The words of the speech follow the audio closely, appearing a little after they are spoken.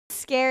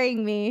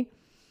scaring me.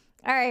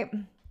 All right.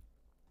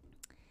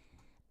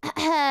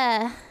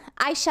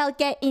 I shall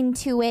get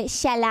into it,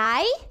 shall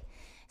I?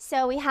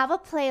 So we have a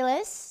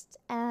playlist,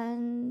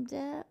 and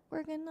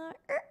we're gonna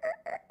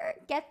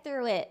get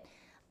through it.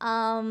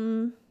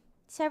 So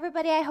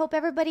everybody, I hope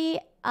everybody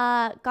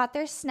got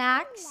their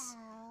snacks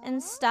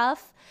and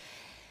stuff.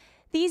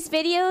 These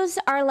videos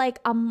are like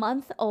a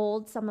month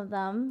old, some of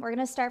them. We're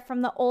gonna start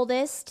from the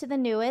oldest to the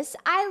newest.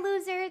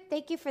 Loser,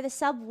 thank you for the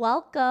sub,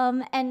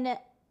 welcome. And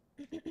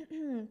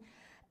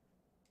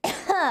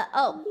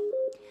oh,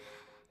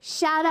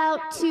 shout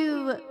out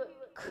to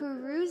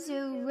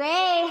Kuruzu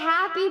Ray.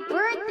 Happy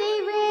birthday,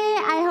 Ray.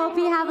 I hope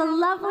you have a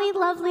lovely,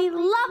 lovely,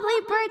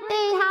 lovely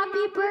birthday.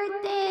 Happy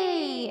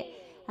birthday.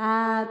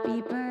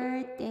 Happy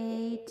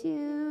birthday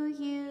to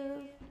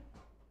you.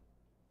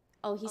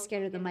 Oh, he's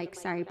scared of the mic.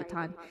 Sorry,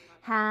 Baton.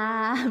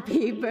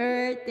 Happy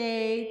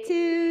birthday to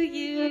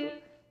you.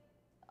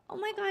 Oh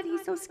my God,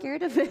 he's so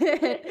scared of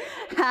it.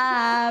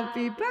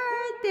 Happy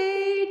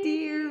birthday,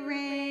 dear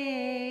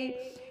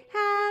Ray.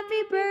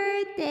 Happy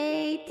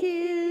birthday to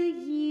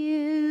you.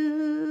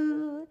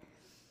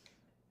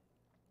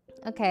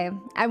 Okay,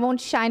 I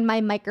won't shine my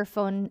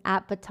microphone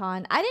at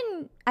Baton.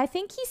 I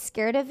think he's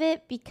scared of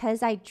it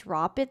because I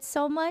drop it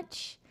so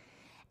much.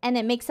 And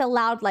it makes a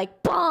loud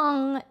like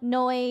bong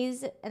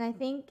noise. And I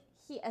think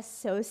he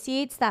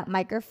associates that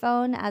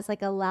microphone as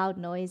like a loud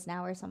noise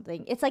now or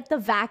something. It's like the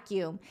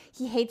vacuum.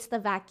 He hates the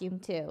vacuum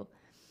too.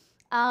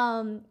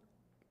 And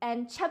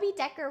Chubby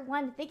Decker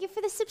 1, thank you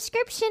for the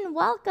subscription.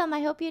 Welcome.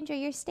 I hope you enjoy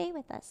your stay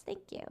with us.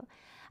 Thank you.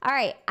 All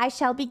right, I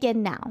shall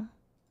begin now.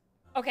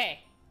 Okay.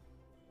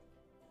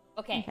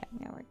 Okay.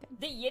 Yeah, we're good.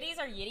 The Yiddies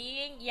are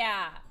yiddying.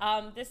 Yeah.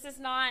 This is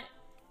not.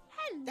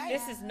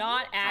 This is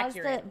not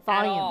accurate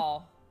at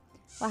all.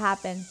 What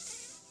happened?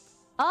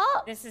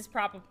 Oh! This is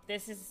probably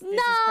no!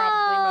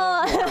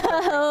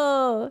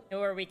 More Who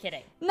are we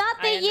kidding? Not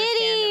the Yiddies!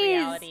 The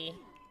reality.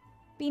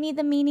 Beanie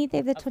the Meanie, they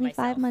have the 25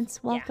 myself.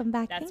 months. Welcome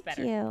back. That's Thank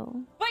better.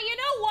 you. But you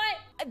know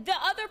what? The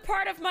other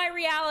part of my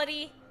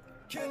reality.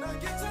 Yeah!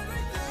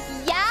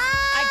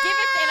 I give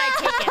it and I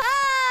take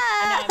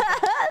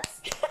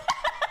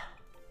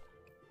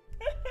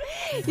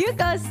it. You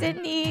go,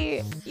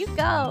 Sydney. You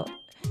go.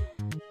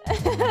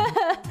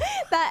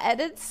 That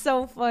edit's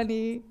so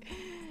funny.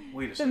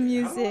 Wait a the second.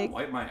 music. How do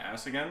I wipe my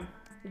ass again?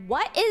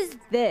 What is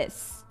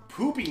this?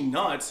 Poopy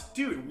nuts?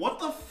 Dude, what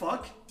the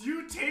fuck? Do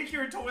you take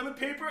your toilet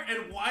paper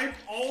and wipe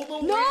all the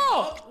way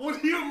up?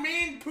 What do you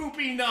mean,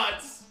 poopy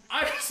nuts?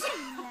 Why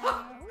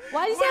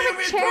does he have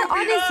a chair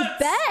on his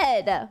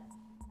bed? Do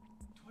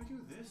I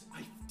do this?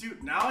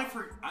 Dude, now I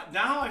forgot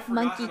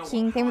Monkey how to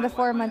King, thank you for the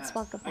 4 wipe my months. ass.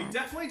 Welcome I back.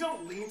 definitely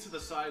don't lean to the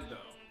side,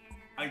 though.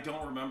 I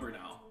don't remember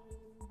now.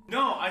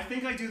 No, I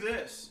think I do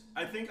this.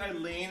 I think I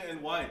lean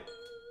and wipe.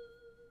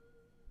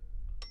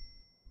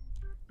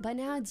 But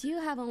now, do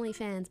you have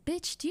OnlyFans?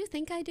 Bitch, do you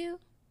think I do?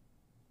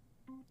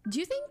 Do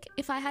you think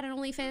if I had an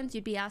OnlyFans,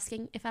 you'd be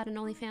asking if I had an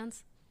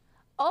OnlyFans?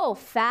 Oh,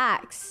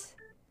 facts.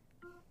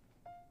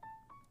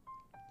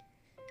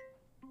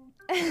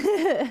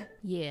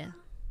 Yeah.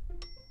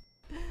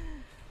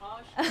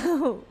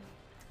 Oh.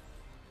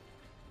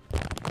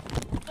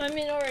 I'm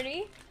in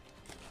already.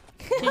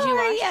 Did you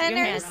wash Yeah, your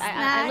hands? nurse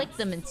I licked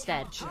them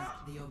instead.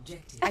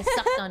 I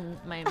sucked on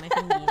my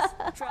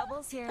fingies.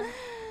 Troubles here.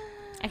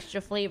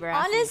 Extra flavor.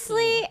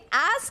 Honestly,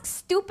 ask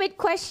stupid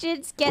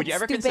questions, get Would you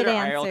ever stupid consider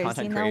answers, IRL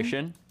content you know?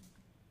 creation?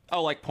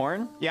 Oh, like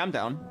porn? Yeah, I'm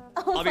down.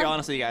 I'll be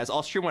honest with you guys.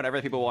 I'll stream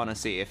whatever people want to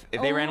see. If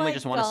they randomly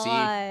just want to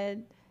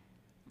see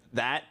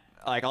that,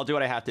 like, I'll do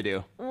what I have to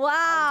do. Wow.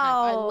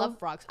 I love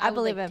frogs. I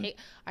believe him.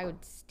 I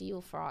would steal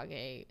frog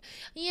egg.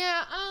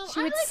 Yeah,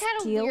 She I would like had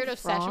a steal weird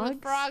obsession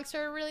with frogs? frogs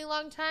for a really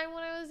long time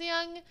when I was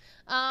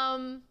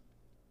young.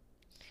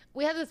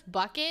 We had this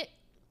bucket,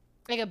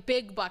 like a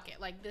big bucket,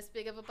 like this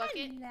big of a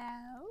bucket.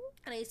 Hello.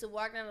 And I used to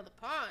walk down to the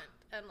pond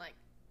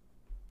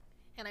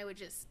and I would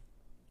just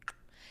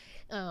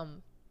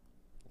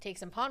take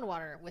some pond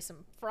water with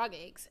some frog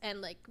eggs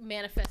and like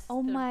manifest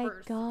Oh their my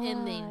birth.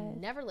 And they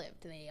God. never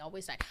lived. They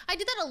always died. I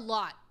did that a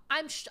lot.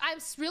 I'm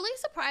really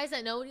surprised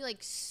that nobody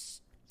like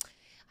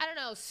I don't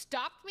know,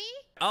 stopped me.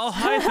 Oh,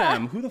 hi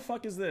fam. Who the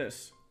fuck is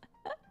this?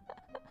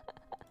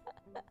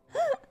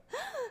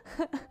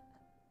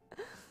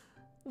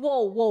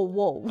 Whoa, whoa,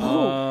 whoa, whoa.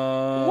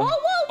 Whoa,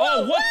 whoa,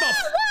 oh, what the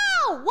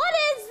whoa! What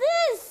is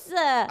this?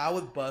 I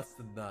would bust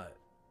a nut.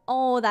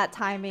 Oh, that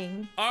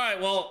timing. All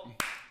right, well,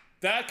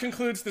 that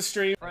concludes the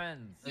stream.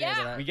 Friends.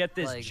 Yeah. We get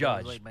this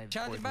judge.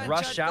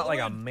 Rushed out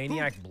like a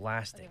maniac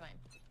blasting.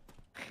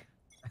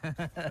 All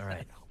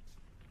right.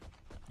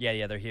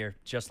 Yeah, they're here.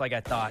 Just like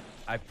I thought.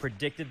 I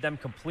predicted them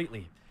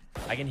completely.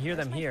 I can hear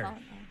them here.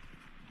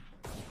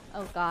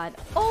 Oh, God.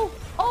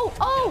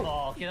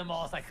 Oh! Get them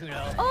all,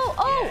 Sakuno.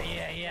 Oh!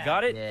 Yeah.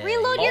 Got it? Yeah,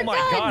 Reload your gun!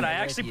 Oh my God, I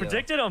actually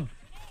predicted them.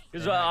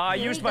 Because I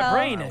Here used we my go.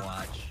 brain.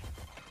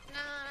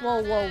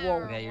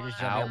 Whoa. Okay, you're just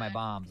jumping on my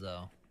bombs,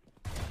 though.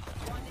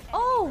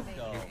 Oh!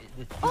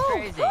 This is Oh!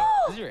 crazy.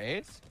 Oh! This is your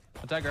ace?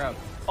 I'll tag her out.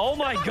 Oh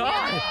my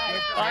God!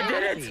 I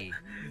did it!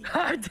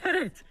 I did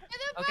it! And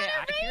Okay,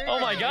 Oh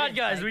my god,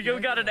 guys, we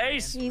got an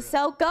ace. He's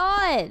so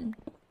good.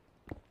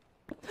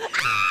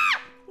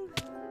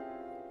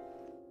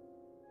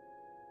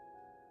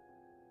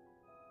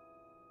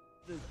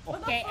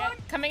 Okay,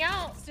 coming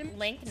out.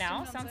 Link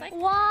now, sounds like.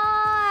 What?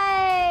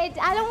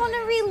 I don't want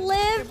to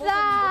relive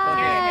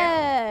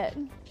that.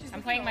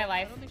 I'm playing my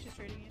life.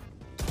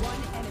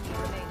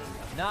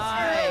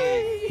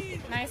 Nice.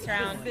 Nice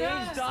round.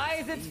 Stage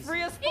dies, it's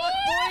free as fuck,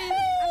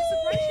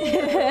 boys.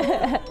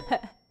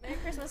 Merry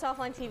Christmas,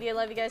 OfflineTV. I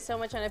love you guys so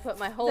much, and I put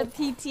my whole The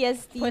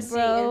PTSD, pussy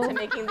bro. into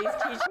making these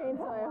keychains,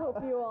 so I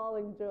hope you all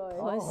enjoy.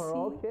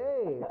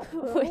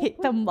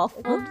 Wait, the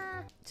muffled.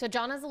 So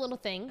John has a little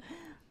thing,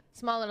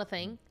 small little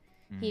thing.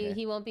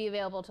 He won't be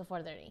available till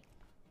 4:30.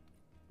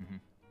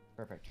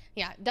 Perfect.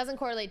 Yeah, doesn't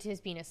correlate to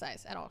his penis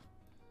size at all.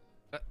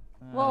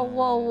 Whoa,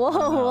 whoa, whoa,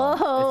 whoa, It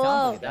sounds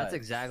whoa. like that's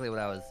exactly what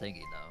I was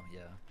thinking, though.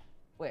 Yeah.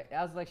 Wait, it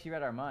was like she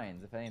read our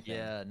minds, if anything.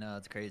 Yeah, no,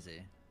 it's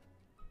crazy.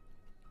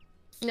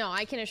 No,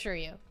 I can assure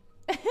you.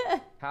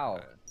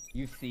 How?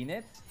 You've seen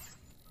it?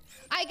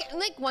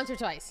 Like once or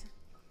twice.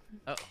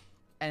 Oh.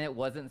 And it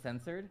wasn't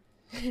censored?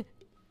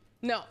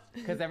 No.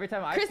 Because every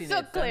time I've seen it,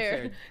 it's clear.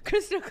 censored.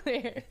 Crystal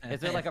clear.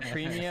 Is there like a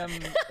premium?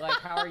 Like,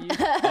 how are you?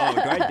 Oh,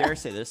 do I dare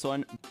say this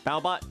one?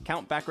 Battlebot,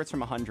 count backwards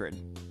from 100.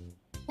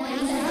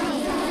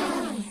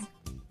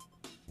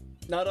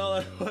 Not all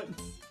at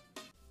once.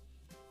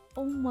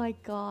 Oh my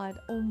god.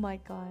 Oh my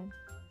god.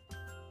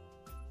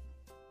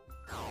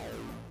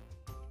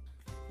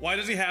 Why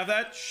does he have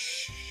that?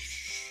 Shh.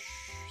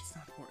 It's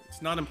not important.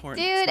 It's not important.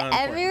 Dude, It's not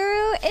important.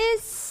 Emiru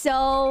is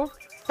so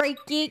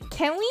freaking.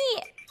 Can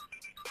we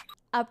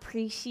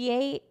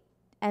appreciate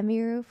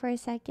Emiru for a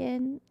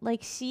second?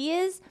 Like, she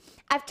is.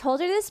 I've told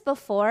her this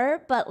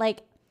before, but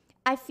like,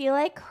 I feel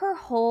like her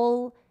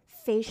whole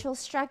facial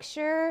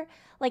structure,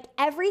 like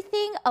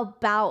everything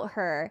about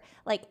her,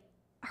 like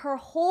her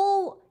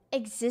whole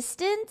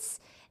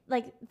existence,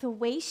 like the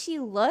way she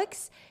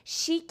looks,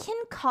 she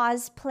can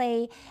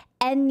cosplay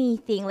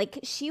anything. Like,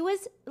 she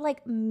was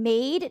like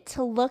made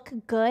to look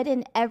good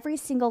in every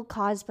single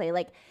cosplay.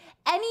 Like,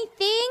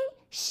 anything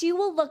she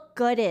will look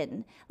good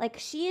in. Like,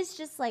 she is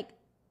just like,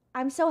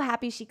 I'm so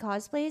happy she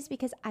cosplays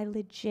because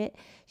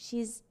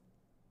she's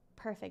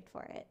perfect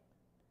for it.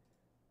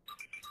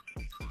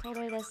 I told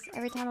her this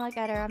every time I look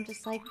at her. I'm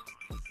just like,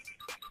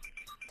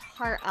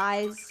 heart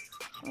eyes.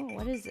 Oh,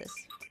 what is this?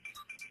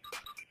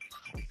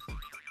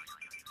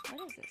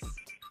 What is this?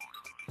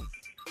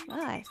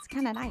 Oh, it's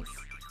kind of nice.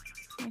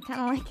 I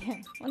kind of like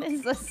it. What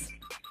is this?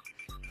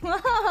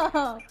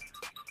 Whoa!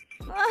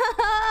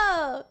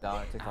 Whoa!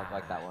 Don't TikTok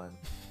like that one.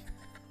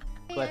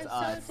 Hey, But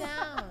I'm so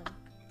down.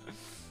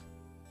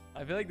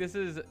 I feel like this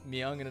is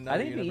Myung in another I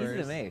think it'd be universe.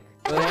 easy to make.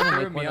 If Well, I make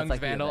threw one that's Myung's like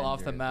the Vandal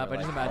off the Avengers, map, or I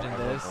just like imagine all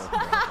this.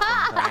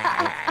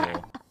 That's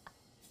cool.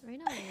 Right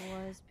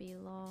now was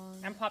belong.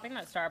 I'm popping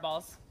that star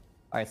balls.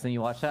 All right, so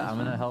you watch that. I'm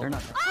gonna help.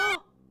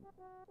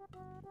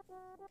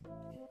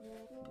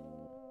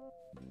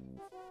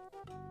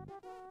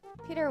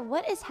 Peter,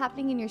 what is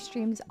happening in your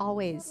streams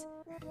always?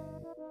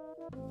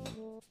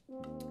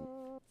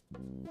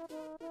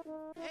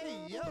 Hey,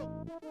 yo.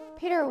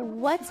 Peter,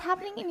 what's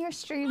happening in your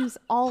streams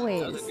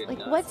always?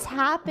 Like, what's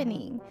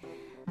happening?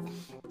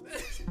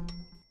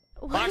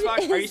 Box, are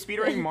you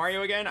speedrunning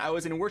Mario again? I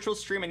was in a virtual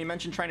stream and you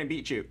mentioned trying to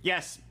beat you.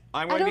 Yes,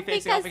 I'm going to be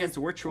facing off against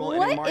virtual in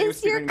a Mario What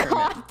is your speedrunning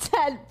tournament.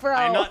 content, bro?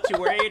 I'm not too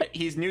worried.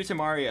 He's new to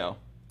Mario.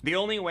 The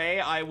only way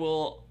I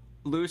will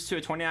lose to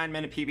a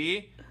 29-minute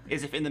PB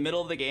is if in the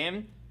middle of the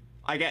game,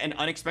 I get an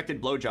unexpected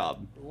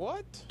blowjob.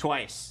 What?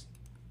 Twice.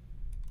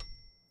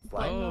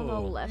 On the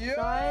left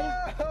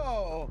side.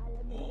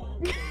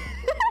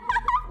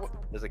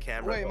 There's a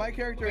camera. Wait, my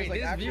character is like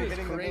this actually view is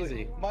hitting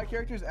crazy. the milli. My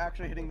character is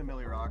actually hitting the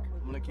milli rock.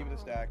 I'm gonna keep it a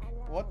stack.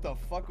 What the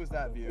fuck was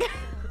that view?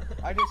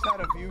 I just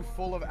had a view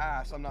full of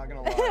ass. I'm not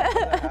gonna lie. How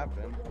did that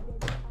happen?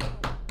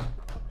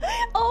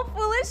 Oh,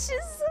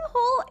 Foolish's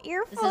whole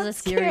earphones. This is a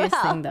serious came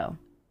out. thing, though.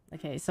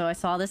 Okay, so I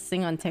saw this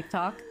thing on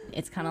TikTok.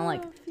 It's kind of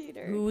like,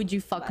 who would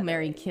you fuck,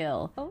 marry,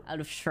 kill out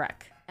of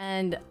Shrek?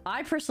 And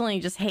I personally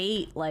just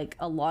hate like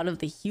a lot of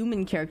the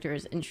human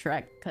characters in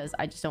Shrek because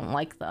I just don't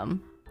like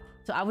them.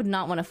 So I would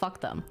not want to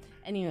fuck them.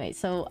 Anyway,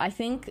 so I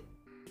think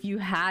if you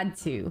had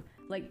to,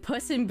 like,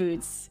 Puss in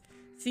Boots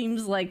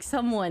seems like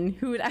someone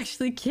who would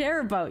actually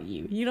care about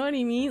you. You know what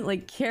I mean?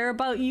 Like, care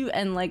about you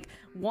and like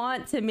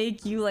want to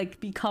make you like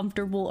be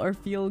comfortable or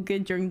feel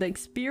good during the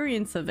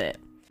experience of it.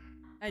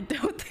 I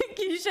don't think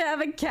you should have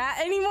a cat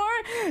anymore.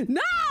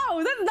 No,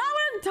 that's not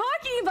what I'm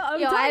talking about.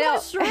 I'm talking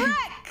about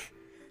Shrek.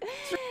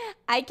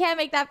 I can't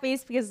make that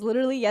face because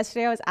literally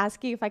yesterday I was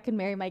asking if I could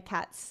marry my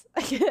cats.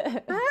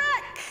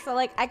 So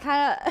like I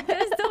kind of You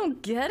guys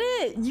don't get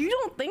it. You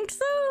don't think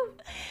so?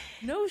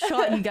 No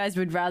shot. You guys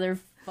would rather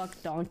fuck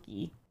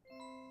Donkey.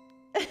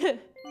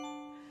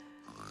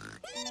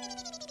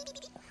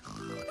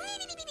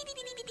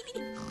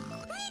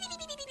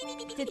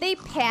 Did they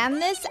pan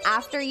this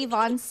after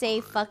Yvonne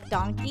say fuck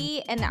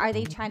donkey? And are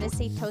they trying to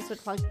say Toast would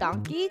fuck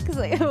donkey? Because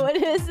like, what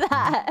is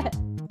that?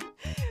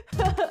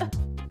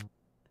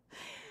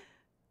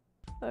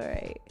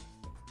 Alright.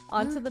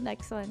 On to the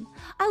next one.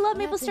 I love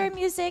Maple Story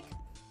music.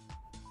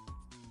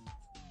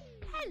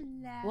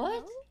 Hello.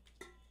 What?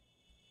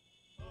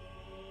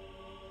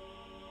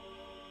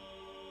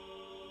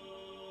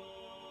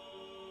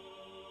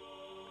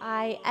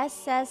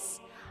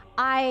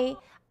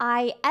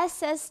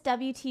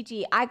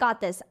 ISSWTG. I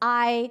got this.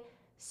 I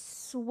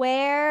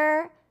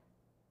swear.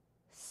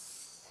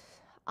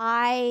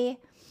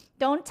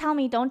 Don't tell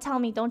me,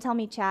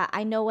 chat.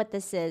 I know what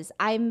this is.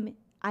 I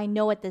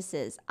know what this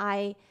is.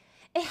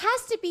 It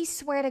has to be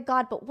swear to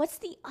God, but what's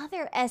the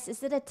other S?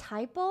 Is it a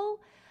typo?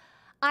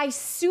 I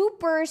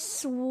super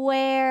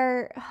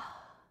swear.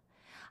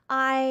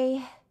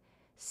 I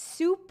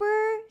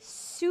super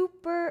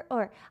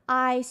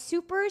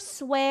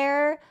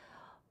swear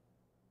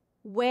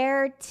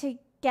we're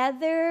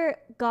together,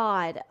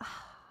 God.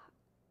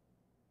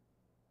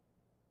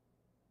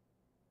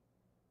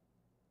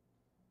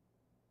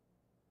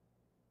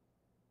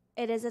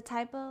 It is a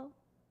typo?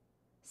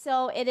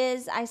 So it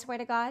is, I swear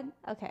to God?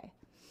 Okay.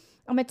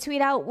 I'm gonna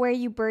tweet out where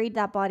you buried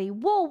that body.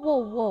 Whoa, whoa,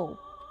 whoa.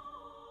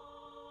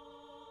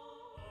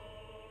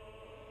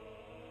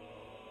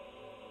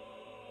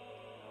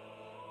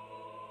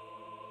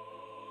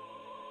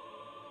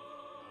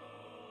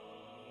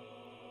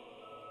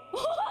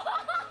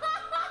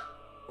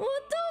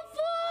 What the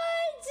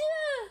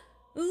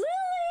fudge? Lily!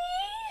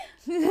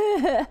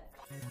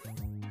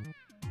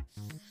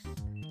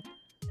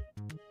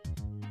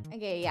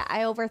 Okay, yeah, I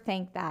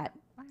overthink that.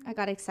 I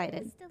got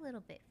excited. Just a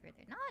little bit further.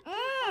 Not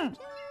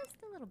just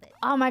a little bit.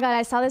 Oh my God,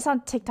 I saw this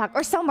on TikTok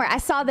or somewhere. I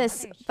saw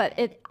this, but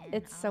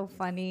it's so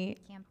funny.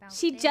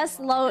 She just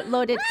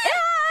loaded in.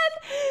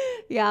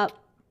 Yep.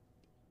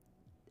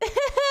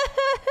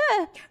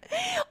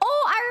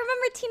 Oh, I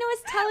remember Tina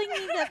was telling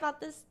me about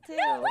this too.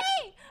 No way!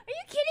 Are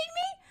you kidding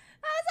me?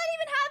 How does that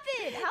even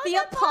happen? How is The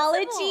that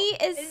apology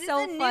possible? is so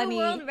this a funny.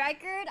 New world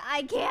record?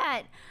 I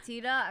can't.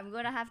 Tina, I'm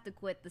gonna have to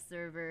quit the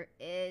server.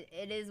 It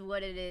is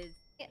what it is.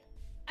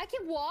 I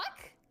can walk?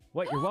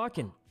 What, you're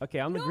walking? Okay,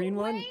 I'm the green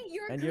one.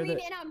 You're and green you're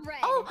the... and I'm red.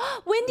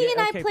 Oh, Wendy and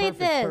I played perfect,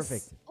 this.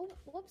 Perfect. Oh,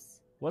 whoops.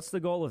 What's the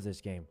goal of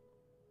this game?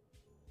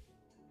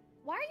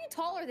 Why are you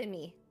taller than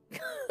me?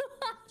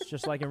 It's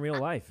just like in real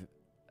life.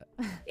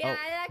 Yeah, it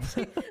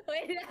actually,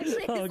 wait, it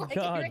actually Oh, is like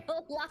God. in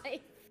real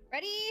life.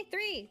 Ready?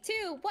 3,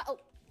 2, 1. Oh,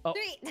 Oh.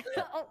 3,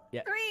 oh,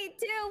 Yeah. 3,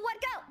 2, 1,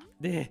 go.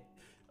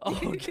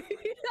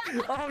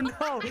 Oh,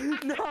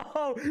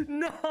 no,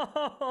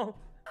 no.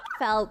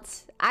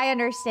 Felt. I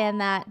understand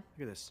that.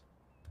 Look at this.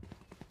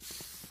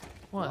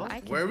 What? Well,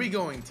 where are we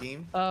going,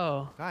 team?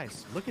 Oh.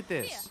 Guys, look at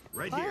this.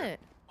 Right What? here.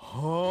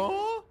 Huh?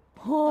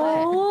 Oh.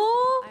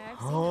 Oh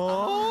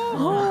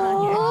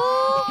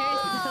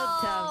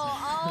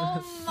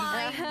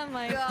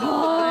my God.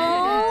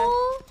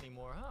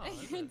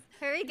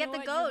 Hurry, get the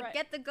goat.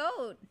 Get the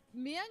goat.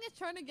 Myung is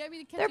trying to get me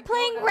to catch They're a goat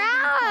playing as soon as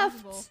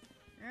Raft. possible.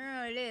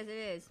 Oh, it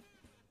is.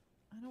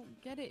 I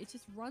don't get it. It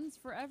just runs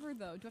forever,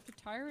 though. Do I have to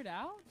tire it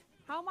out?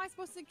 How am I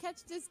supposed to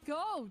catch this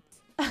goat?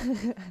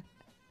 I'm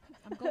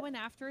going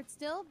after it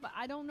still, but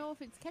I don't know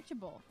if it's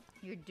catchable.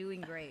 You're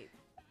doing great.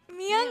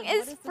 Myung what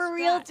is is the for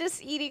real strat?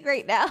 just eating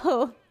right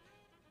now.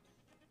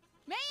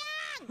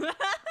 Myung!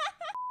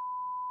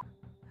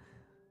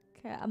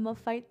 Okay, I'm gonna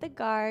fight the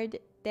guard.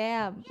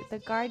 Damn, the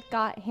guard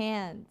got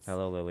hands.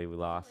 Hello, Lily. We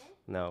lost.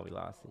 No, we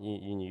lost.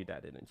 You knew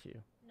that, didn't you?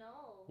 No.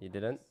 You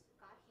didn't?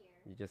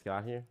 You just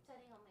got here?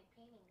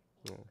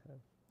 Okay.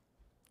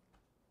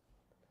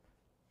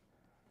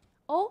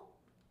 Oh,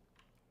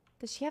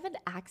 does she have an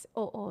axe?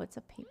 Oh, it's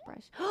a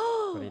paintbrush.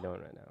 What are you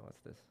doing right now? What's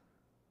this?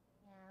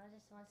 Yeah, I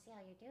just want to see how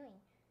you're doing.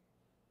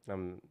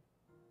 Um.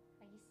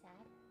 Are you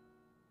sad?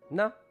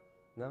 No.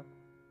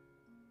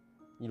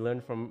 You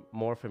learn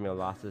more from your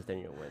losses than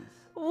your wins.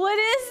 What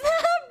is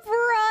that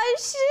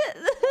brush?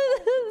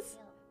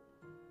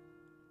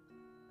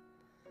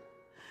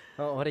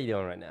 Oh, what are you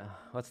doing right now?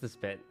 What's this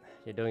bit?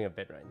 You're doing a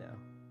bit right now.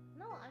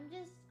 No, I'm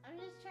just trying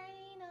to,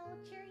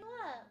 cheer you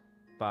up.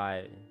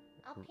 By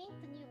I'll paint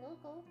the new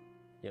logo.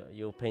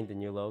 you'll paint the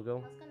new logo,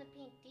 I was gonna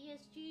paint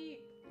DSG.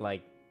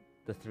 like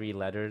the 3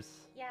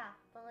 letters. Yeah,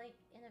 but like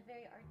in a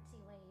very artsy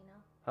way, you know.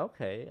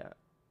 Okay.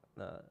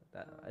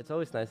 It's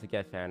always nice to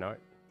get fan art.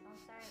 I'm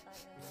sorry about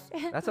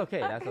that. That's okay.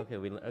 That's okay.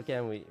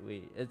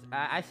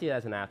 I see it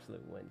as an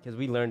absolute win because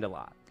we learned a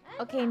lot.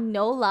 Okay,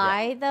 no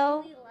lie though.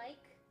 I really like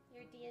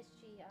your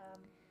DSG.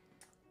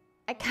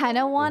 I kind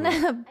of want I to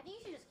think you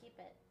should just keep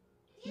it.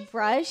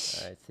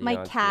 brush Alright, see you my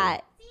on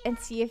cat and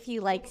see if he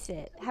likes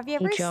it. Have you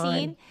Hey, ever John.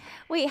 seen?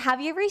 Wait,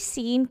 have you ever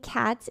seen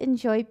cats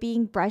enjoy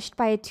being brushed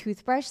by a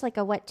toothbrush, like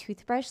a wet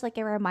toothbrush? Like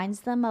it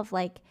reminds them of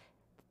like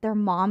their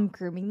mom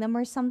grooming them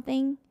or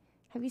something.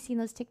 Have you seen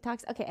those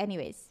TikToks? Okay,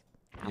 anyways.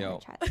 I wanna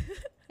try that.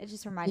 It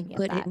just reminded me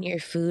of Put that. it in your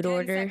food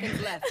order.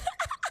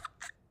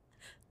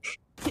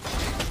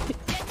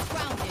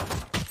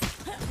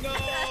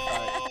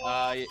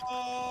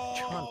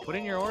 John, put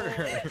in your order.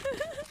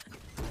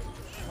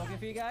 Looking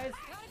for you guys.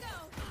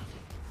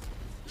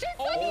 She's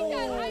fucking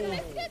dead. I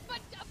missed it, but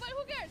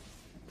who cares?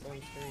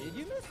 Did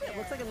you miss it?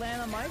 Looks like it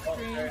landed on my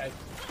screen.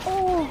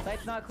 Oh.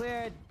 Site's not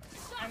cleared.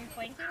 I'm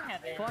flanking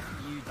heaven. Fuck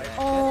you, Dad.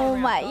 Oh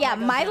my, yeah,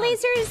 my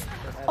lasers.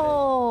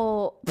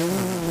 Oh,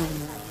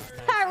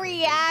 that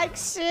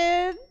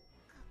reaction.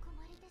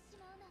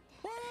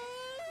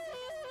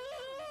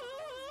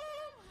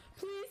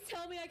 Please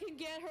tell me I can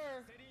get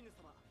her.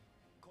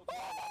 Oh,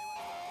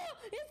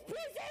 it's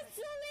Princess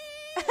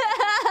Celine!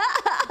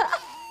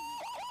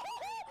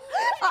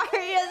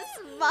 Arya's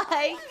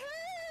mic.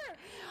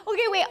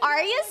 Okay, wait,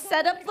 Arya's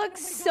setup looks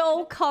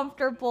so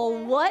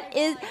comfortable. What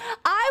is...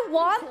 I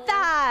want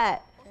that.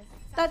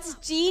 That's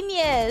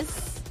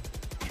genius.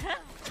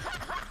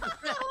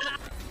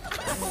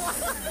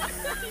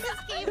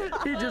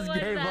 He just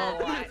gave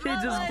up. He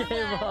just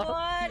gave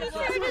up.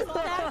 Turned his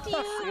back to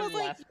you. Was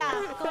like,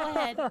 yeah, go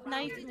ahead.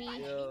 Nice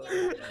me. That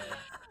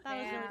was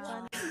really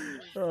fun.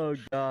 Oh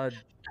god.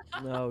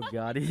 Oh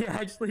god. He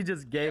actually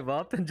just gave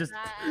up and just.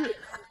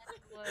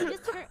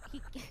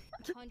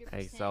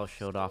 Excel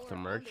showed off the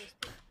merch.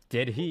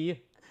 Did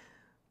he?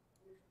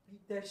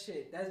 Beat that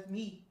shit. That's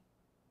me.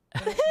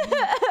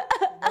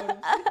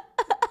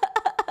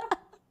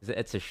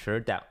 It's a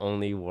shirt that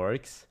only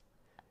works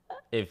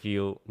if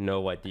you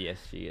know what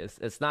DSG is.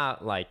 It's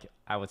not like,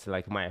 I would say,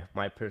 like my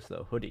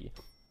personal hoodie.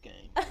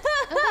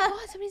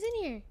 Oh, somebody's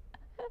in here.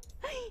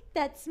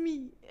 That's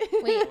me.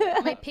 Wait,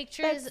 my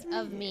pictures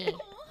of me.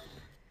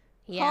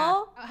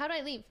 Yeah. Huh? How do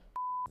I leave?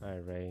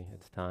 Alright, Ray,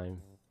 it's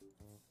time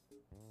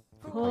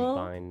to Huh?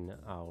 combine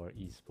our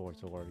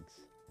esports orgs.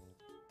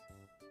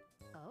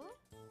 Oh?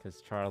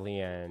 Because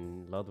Charlie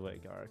and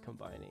Ludwig are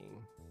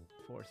combining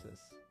forces.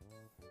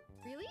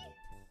 Really?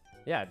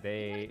 Yeah,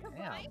 they.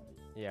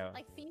 Yeah.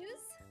 Like fuse?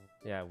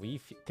 Yeah,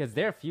 because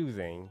they're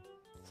fusing,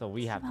 so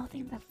we have to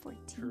fuse. The 14.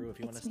 True, if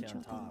you want to stay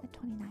on top. The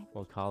 29.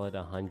 We'll call it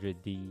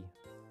 100D.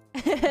 I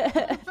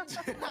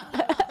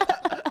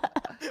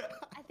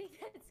think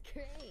that's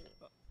great.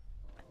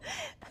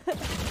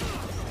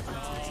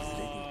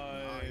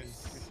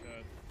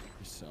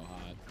 You're so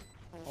hot.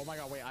 Oh my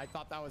god, wait, I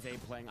thought that was Abe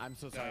playing. I'm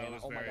so sorry. That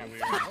was Oh my very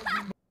god.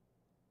 weird.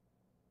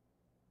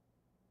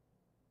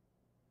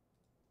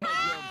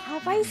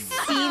 Have I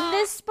seen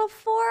this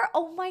before?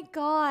 Oh my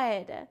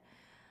god.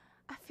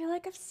 I feel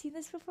like I've seen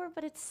this before,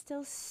 but it's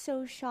still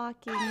so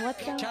shocking. What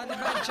the?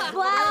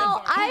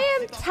 Well,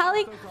 I'm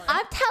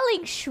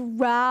telling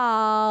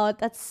Shroud.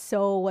 That's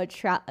so what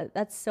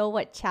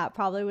chat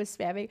probably was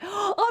spamming.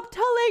 I'm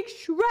telling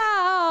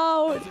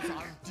Shroud.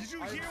 Did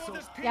you hear what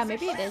this piece Yeah,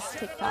 maybe it is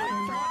TikTok.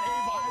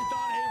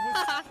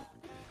 I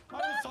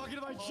was talking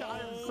to my chat.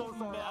 I'm so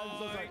sorry. I'm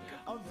so sorry.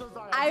 I'm so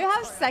sorry. I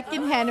have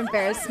secondhand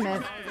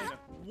embarrassment.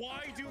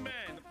 Why do men?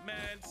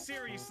 Man,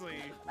 seriously.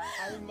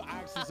 I'm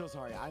actually so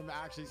sorry. I'm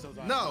actually so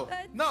sorry. No.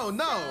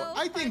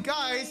 I think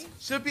guys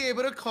should be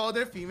able to call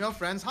their female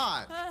friends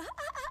hot.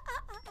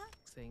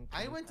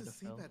 I went to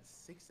sleep at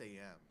 6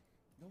 a.m.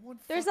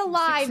 There's a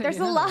line. There's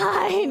a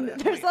line.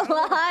 There's a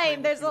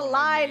line. There's a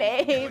line,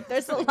 Abe.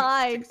 There's a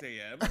line. 6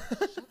 a.m.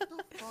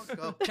 Fuck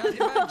up.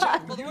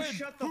 You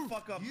shut the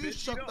fuck up, You bitch.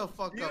 shut the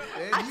fuck up,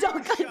 bitch. I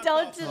don't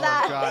condone to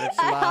that. Oh god, it's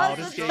loud.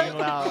 It's getting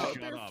loud.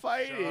 They're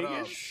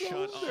fighting. Shut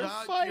up.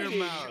 Shut your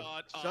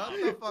mouth. Shut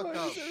the fuck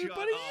up.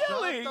 Everybody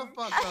yelling. Shut the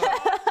fuck up.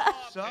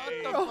 Shut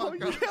the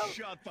fuck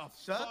up.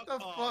 Shut the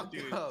fuck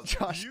up.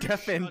 Josh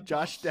Deffen.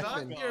 Shut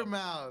your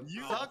mouth.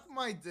 Suck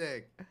my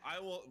dick. I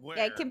will.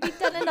 Yeah, it can be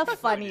done in a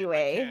funny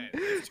way.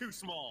 It's too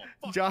small.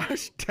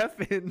 Josh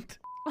Deffen.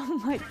 Oh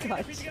my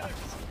god.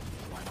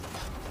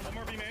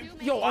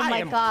 Yo, Oh I my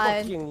am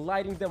God. fucking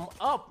lighting them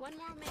up.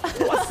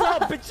 What's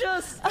up,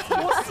 bitches?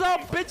 What's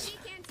up, bitch?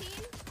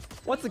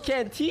 What's a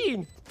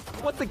canteen?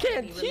 What's a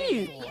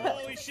canteen?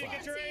 Holy shit!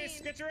 Get your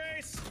ace! Get your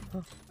ace!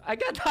 I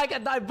got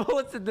 9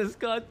 bullets in this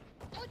gun.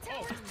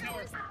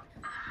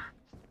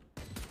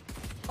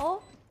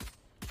 Oh.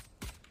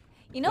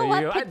 You know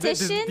what?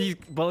 Petition. These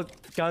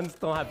guns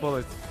don't have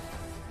bullets.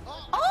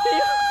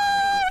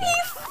 Oh, he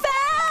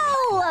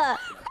fell.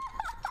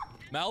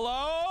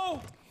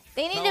 Mellow.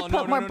 They need to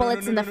put more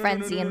bullets in the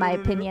frenzy, in my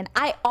opinion.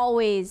 I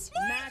always.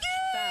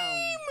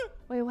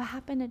 Wait, what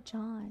happened to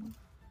John?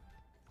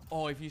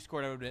 Oh, if you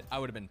scored, I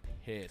would have been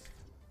pissed.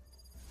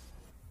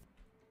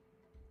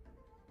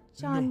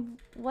 John,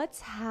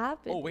 what's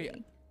happening? Oh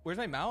wait, where's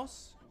my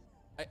mouse?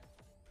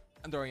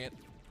 I'm throwing it.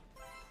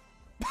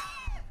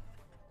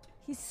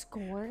 He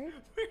scored?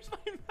 Where's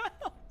my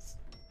mouse?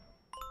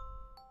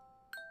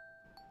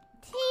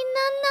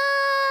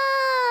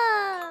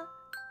 Tinana!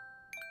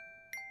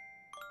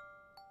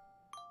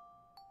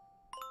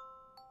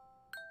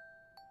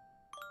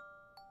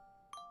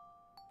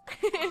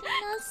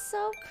 Tina's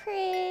so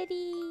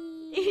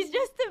pretty. He's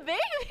just a baby.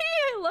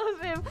 I love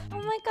him.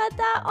 Oh my god,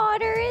 that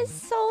otter is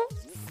so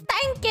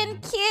stinking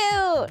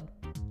cute.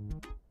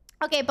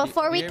 Okay,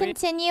 before we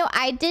continue,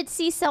 I did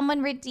see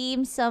someone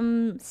redeem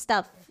some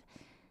stuff.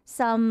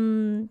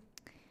 Some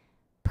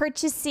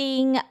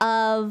purchasing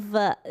of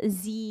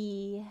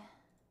Z.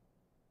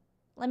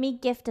 Let me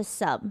gift a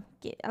sub.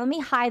 Let me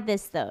hide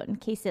this though, in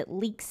case it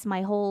leaks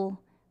my whole,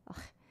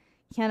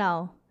 you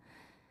know.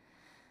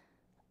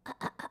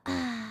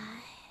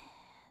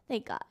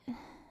 Thank God.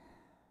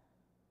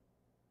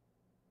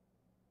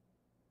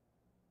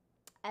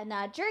 And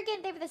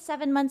Jurgen, thank you for the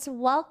 7 months.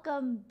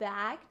 Welcome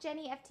back.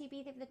 Jenny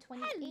FTB, thank you for the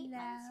 28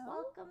 months.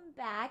 Welcome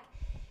back.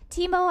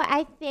 Timo,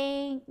 I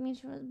think.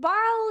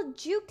 Barl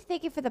Juke,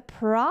 thank you for the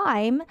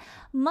Prime.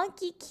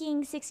 Monkey King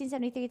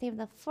 1673, thank you for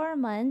the 4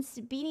 months.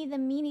 Beanie the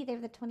Meanie, thank you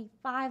for the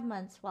 25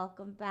 months.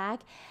 Welcome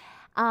back.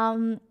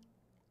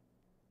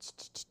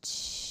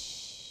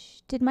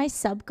 Did my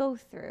sub go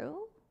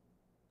through?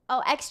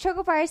 Oh,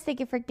 xChocoBars, thank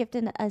you for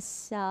gifting a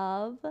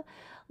sub.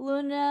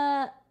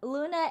 Luna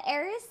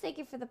Eris, thank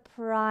you for the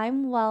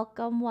Prime.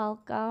 Welcome.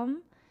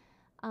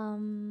 I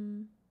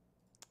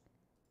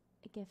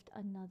gift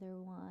another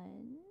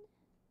one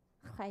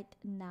right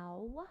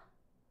now.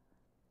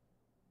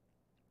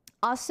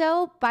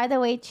 Also, by the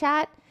way,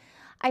 chat,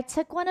 I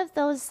took one of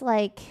those,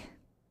 like,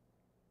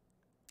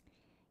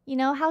 you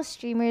know how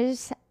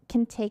streamers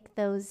can take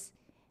those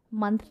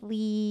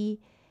monthly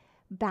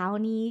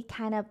bounty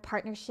kind of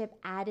partnership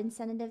ad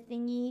incentive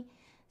thingy?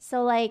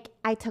 So, like,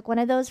 I took one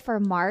of those for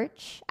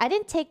March. I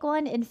didn't take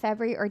one in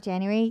February or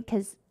January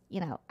because, you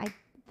know,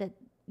 the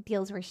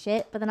deals were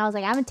shit. But then I was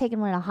like, I haven't taken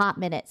one in a hot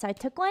minute. So I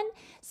took one.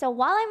 So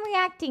while I'm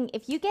reacting,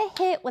 if you get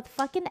hit with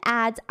fucking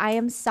ads, I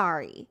am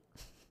sorry.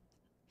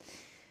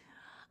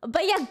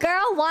 But your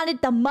girl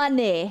wanted the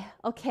money,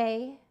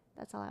 okay?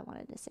 That's all I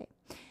wanted to say.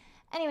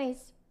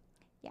 Anyways,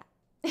 yeah.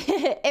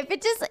 if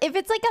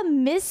it's like a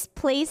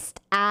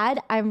misplaced ad,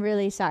 I'm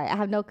really sorry. I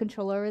have no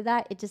control over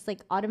that. It just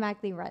like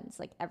automatically runs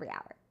like every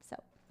hour. So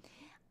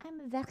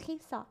I'm very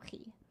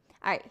sorry.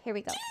 All right, here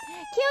we go.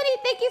 Keone,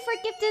 thank you for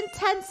gifting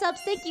 10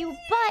 subs. Thank you.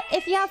 But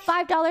if you have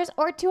 $5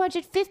 or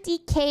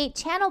 250K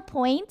channel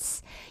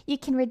points, you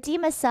can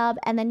redeem a sub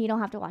and then you don't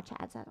have to watch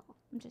ads at all.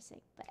 I'm just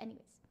saying. But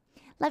anyways,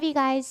 love you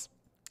guys.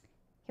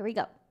 Here we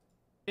go.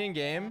 In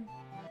game.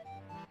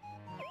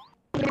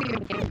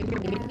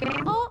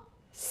 Oh,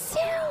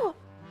 Sue!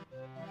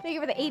 Thank you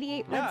for the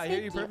 88 months. Yeah, I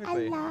hear you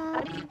perfectly. I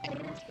love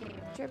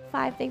Drip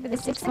 5, thank you for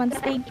the 6 months.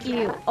 Thank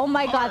you. Oh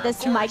my god,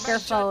 this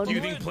microphone. Do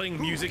you think playing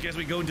music as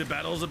we go into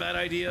battle is a bad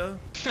idea?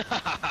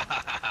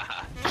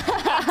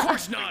 Of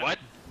course not. What?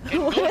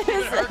 What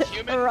is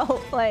role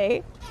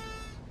play?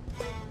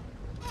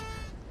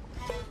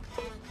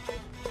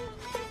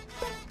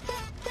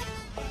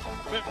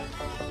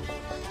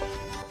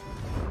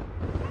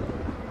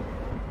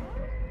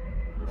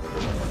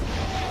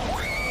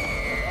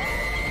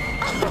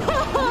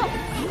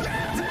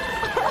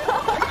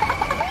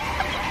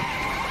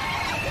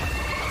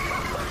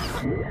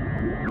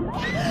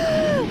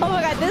 Oh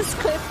my god, this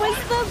clip was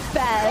the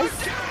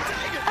best.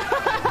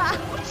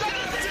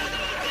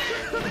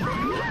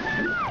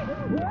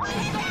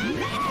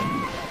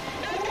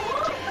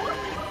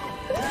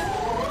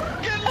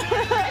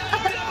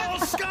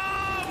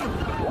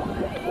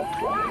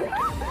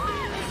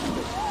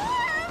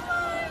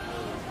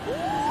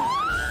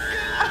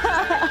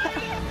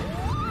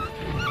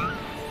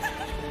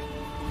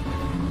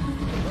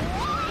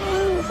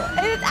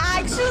 It's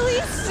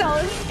actually so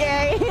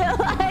scary.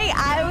 Like,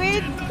 I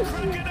would...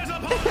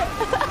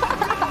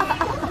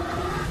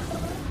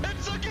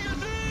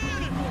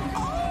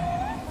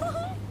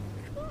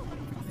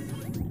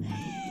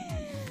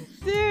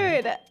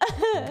 Dude.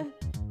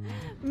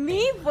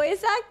 Me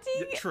voice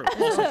acting? Yeah, true.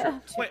 Also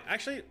true. Wait,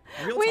 actually,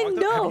 real Wait, talk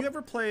though, no. have you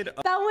ever played...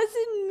 That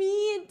wasn't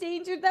me in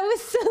danger. That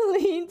was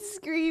Celine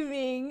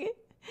screaming.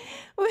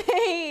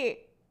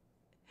 Wait.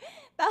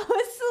 That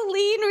was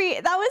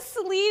Celine. That was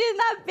Celine in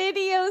that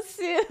video,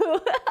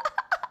 Sue.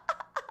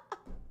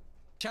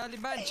 Charlie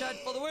Man chat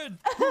for the win.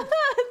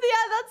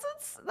 Yeah,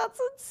 that's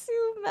what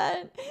Sue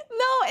meant.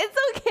 No, it's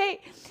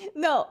okay.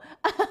 No.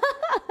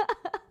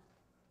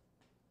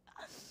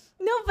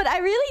 No, but I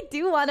really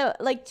do want to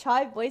like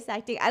try voice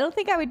acting. I don't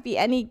think I would be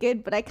any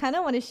good, but I kind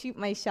of want to shoot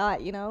my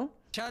shot, you know?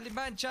 Charlie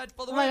Man chat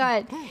for the Oh win.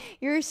 my god,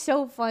 you're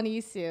so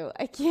funny, Sue.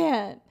 I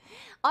can't.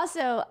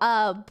 Also,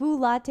 Boo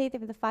Latte, thank you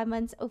for the 5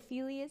 months.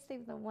 Ophelius, thank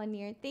you for the 1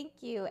 year.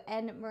 Thank you.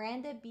 And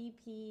Miranda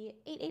BP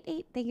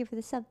 888, thank you for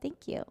the sub.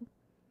 Thank you.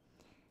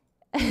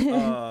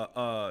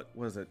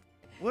 what is it?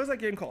 What is that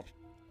game called?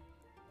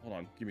 Hold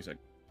on, give me a sec.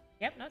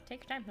 Yep, no,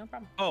 take your time, no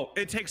problem. Oh,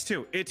 It Takes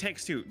Two. It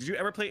Takes Two. Did you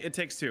ever play It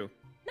Takes Two?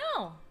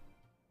 No.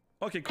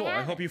 Okay, cool.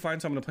 I hope you find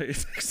someone to play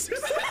It Takes Two.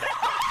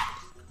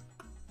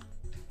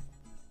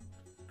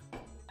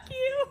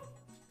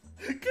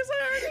 Because I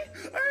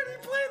already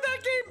played that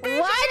game, bitch.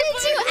 Why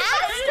did you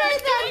ask her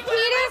that,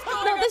 Peter?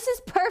 No, this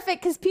is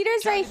perfect because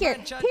Peter's right here.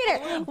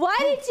 Peter, why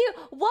did you?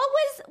 What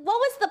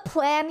was the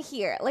plan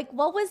here? Like,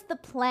 what was the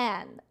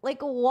plan?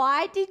 Like,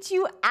 why did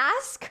you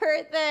ask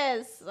her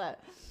this?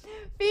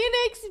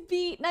 Phoenix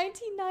beat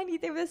 1990.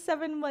 There was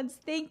 7 months.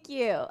 Thank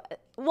you.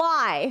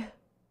 Why?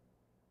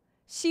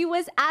 She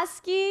was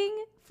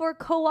asking for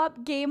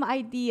co-op game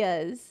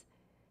ideas.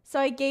 So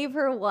I gave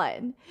her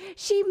one.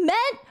 She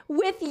meant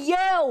with you.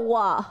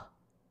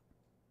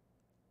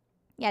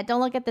 Yeah, don't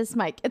look at this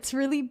mic. It's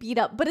really beat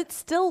up, but it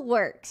still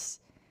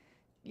works.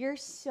 You're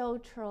so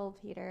troll,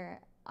 Peter.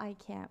 I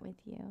can't with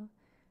you.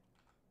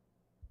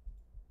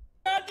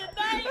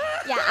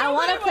 Yeah, I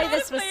want to play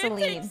this with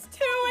Celine. It Takes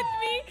Two with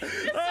me.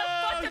 It's so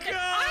fucking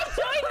I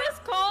joined this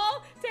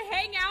call to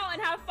hang out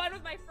and have have fun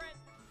with my friends.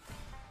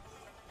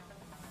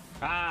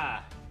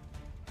 Ah.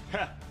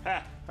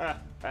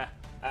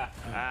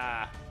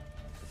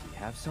 Does he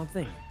have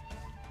something?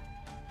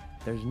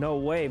 There's no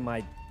way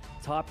my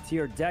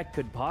top-tier deck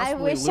could possibly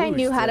I wish I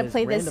knew how to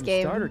play this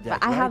game,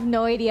 but I have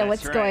no idea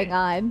what's going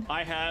on.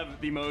 I have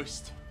the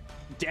most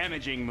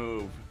damaging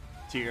move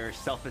to your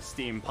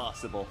self-esteem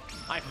possible.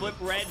 I flip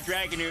red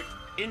Dragonute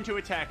into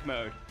attack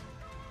mode.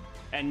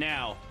 And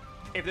now,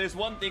 if there's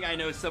one thing I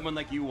know someone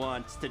like you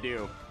wants to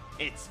do,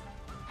 it's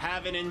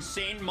have an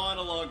insane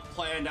monologue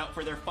planned out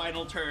for their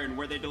final turn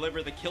where they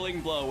deliver the killing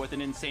blow with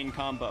an insane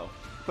combo.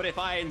 But if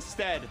I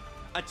instead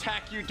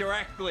attack you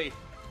directly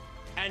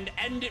and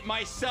end it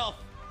myself,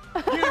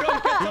 you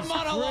don't get the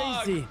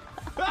monologue! Crazy.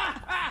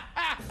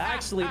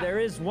 Actually, there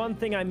is one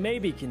thing I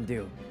maybe can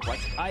do. What?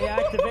 I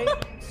activate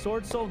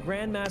Sword Soul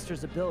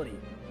Grandmaster's ability.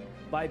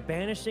 By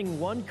banishing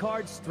one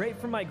card straight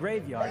from my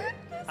graveyard,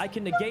 I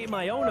can negate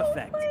my own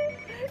effect.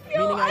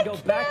 Meaning I go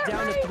back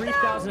down to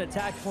 3,000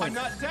 attack points.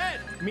 I'm not dead!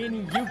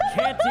 Meaning you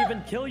can't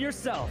even kill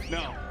yourself.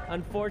 No.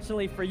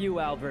 Unfortunately for you,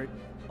 Albert,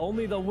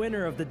 only the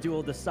winner of the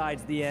duel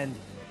decides the end.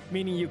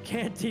 Meaning you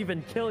can't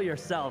even kill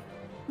yourself.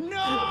 No! The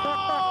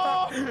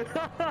laugh! The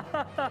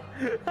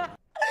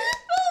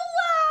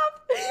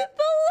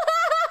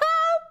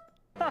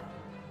laugh!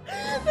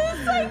 The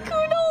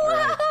Sykkuno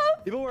laugh!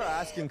 People were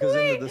asking because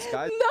in the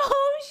disguise. No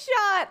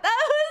shot!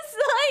 That was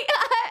like...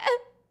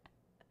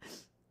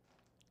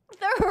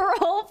 the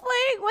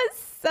role-playing was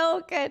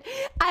so good.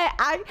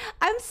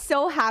 I'm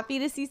so happy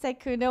to see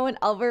Sykkuno and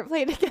Albert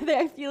play together.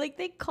 I feel like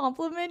they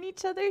complement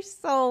each other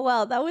so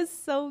well. That was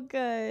so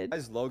good.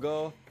 Guy's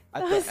logo.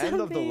 At the end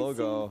of the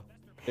logo,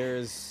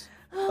 there's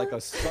like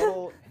a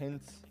subtle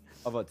hint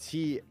of a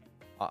T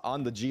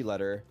on the G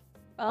letter.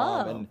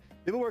 And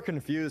people were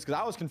confused because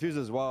I was confused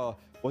as well.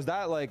 Was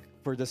that like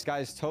for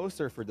disguised toast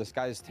or for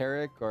disguised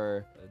Tarek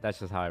or? That's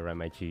just how I write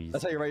my G's.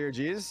 That's how you write your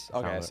G's?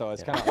 Okay, so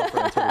it's kind of up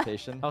for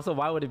interpretation. Also,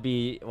 why would it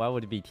be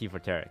T for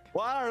Tarek?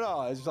 Well, I don't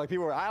know. It's just like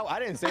people were. I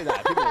didn't say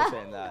that. People were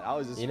saying that. I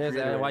was just. You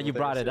know why you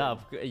brought it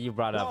up? You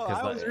brought it up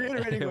because. I was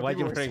reiterating. Why'd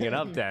you bring it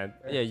up then?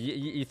 Yeah,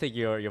 you think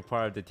you're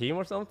part of the team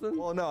or something?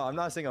 Well, no, I'm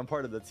not saying I'm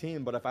part of the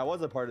team, but if I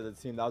was a part of the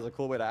team, that was a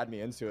cool way to add me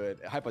into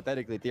it.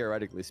 Hypothetically,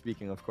 theoretically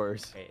speaking, of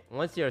course. Okay,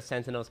 once your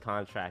Sentinel's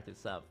contract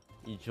is up,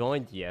 you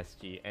join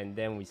DSG, and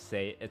then we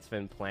say it's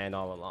been planned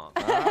all along.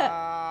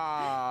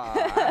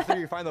 After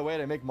you find the way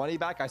to make money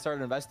back, I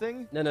started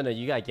investing? No,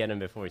 you gotta get in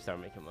before we start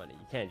making money.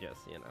 You can't just,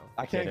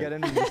 I can't get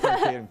in and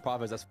start creating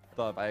profits. That's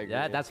f***ed up. I agree.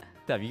 Yeah, that's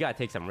f***ed up. You gotta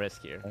take some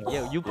risk here.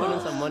 Yeah, you put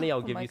in some money,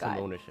 I'll give you some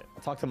ownership.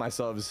 I'll talk to my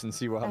subs and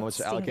see how much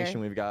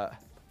allocation we've got.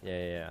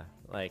 Yeah.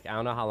 Like, I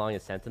don't know how long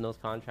your Sentinel's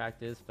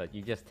contract is, but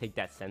you just take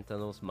that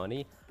Sentinel's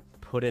money,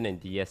 put it in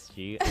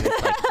DSG, and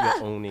it's like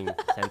you're owning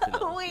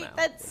Sentinels. Wait, now,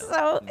 that's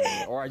so.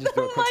 Or I just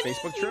do a quick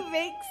Facebook trip.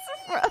 Makes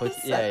from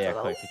yeah,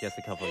 quick, just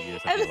a couple of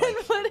years. And then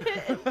put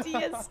it in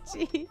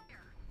DSG.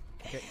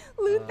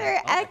 Luther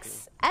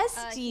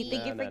XSG,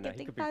 thank you for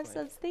gifting 5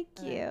 subs. Thank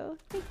you.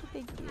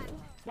 Thank you.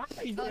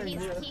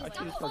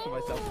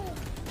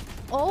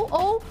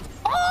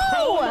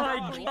 Oh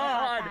my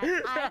god!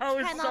 That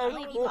was so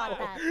cool.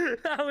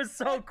 That was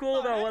so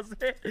cool though,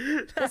 wasn't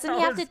it? Doesn't he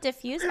have to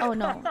diffuse? Oh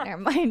no, never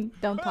mind.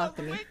 Don't talk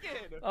to me.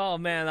 Oh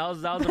man, that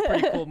was a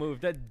pretty cool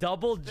move. That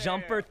double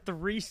jumper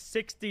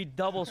 360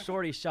 double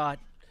shorty shot.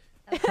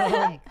 What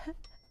are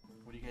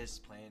you guys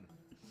playing?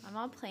 I'm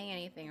not playing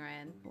anything,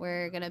 Ryan.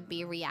 We're gonna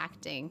be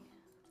reacting.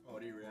 Oh,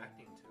 what are you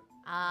reacting to?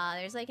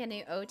 There's like a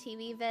new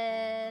OTV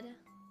vid.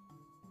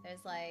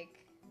 There's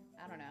like,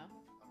 I don't know.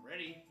 I'm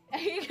ready. Are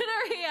you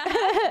gonna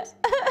react?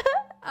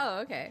 Oh,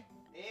 okay.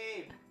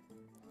 Abe,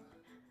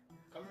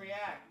 come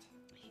react.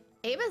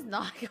 Abe is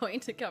not going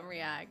to come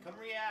react. Come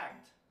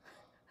react.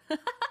 Then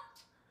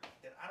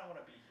I don't want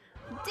to be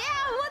here.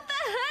 Damn, what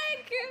the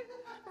heck?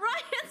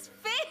 Ryan's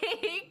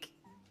fake.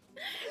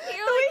 He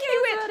only only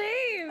cares about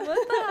Abe.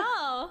 What the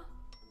hell?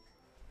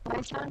 Do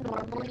I sound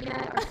normal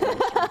yet?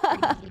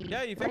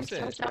 Yeah, you fixed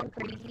it. Do I sound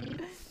crazy?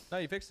 No,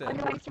 you fixed it. How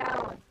do I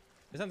sound?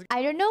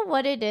 I don't know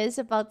what it is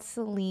about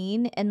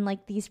Celine and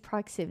like these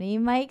proximity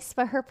mics,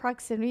 but her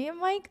proximity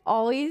mic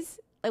always,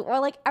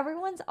 like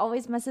everyone's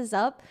always messes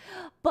up.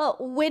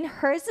 But when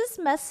hers is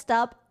messed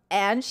up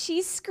and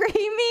she's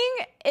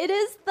screaming, it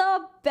is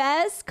the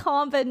best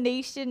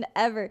combination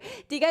ever.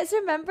 Do you guys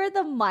remember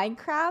the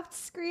Minecraft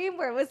scream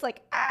where it was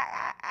like,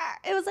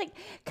 it was like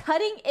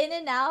cutting in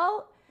and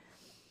out?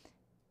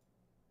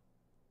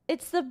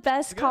 It's the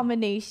best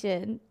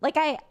combination. Like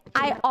I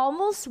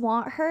almost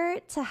want her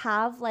to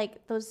have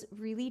like those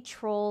really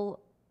troll,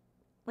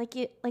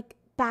 like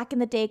back in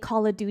the day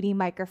Call of Duty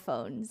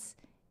microphones,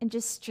 and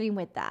just stream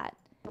with that.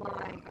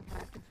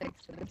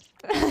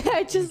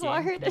 I just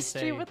want her to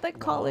stream with the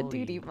Call of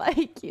Duty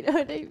mic. You know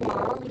what I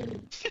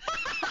mean?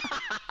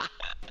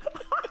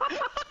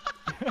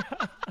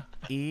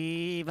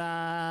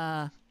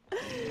 Eva.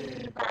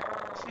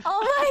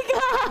 Oh my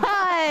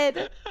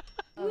god!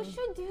 You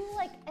should do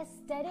like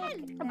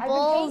aesthetic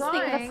bowls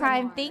thing for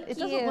Prime. Thank you. It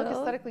doesn't look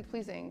aesthetically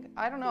pleasing.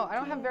 I don't know. I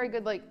don't have very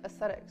good like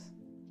aesthetics.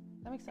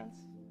 That makes sense.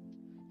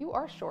 You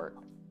are short.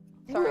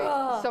 Sorry,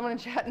 Bruh. someone in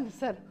chat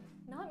said.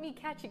 Not me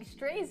catching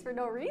strays for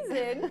no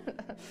reason.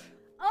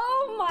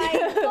 Oh my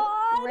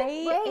god!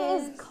 Ray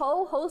is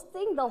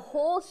co-hosting the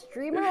whole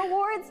streamer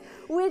awards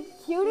with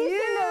Cutie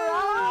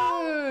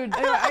Cinderella.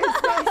 Dude, I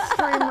spelled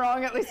stream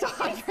wrong at least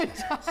 100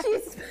 times. She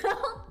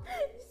spelled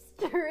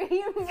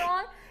stream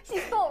wrong. She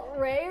spelled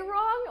Ray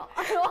wrong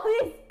on all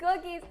these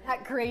cookies.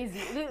 That crazy.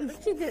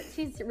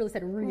 She really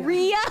said Rhea.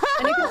 Rhea.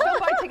 And you can still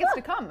buy tickets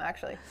to come,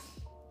 actually.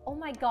 Oh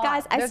my god.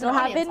 Guys, I There's still an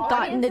audience. haven't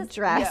gotten the Audience is-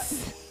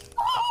 dress.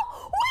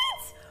 Oh,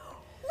 what?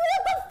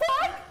 What the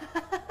fuck?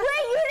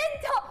 Wait, you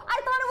didn't tell.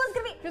 I thought it was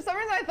gonna be. For some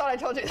reason, I thought I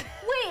told you.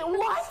 Wait,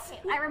 what?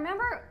 I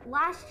remember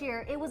last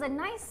year, it was a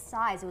nice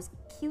size. It was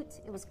cute.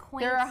 It was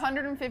quaint. There are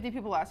 150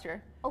 people last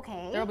year.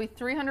 Okay. There will be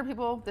 300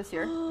 people this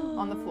year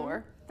on the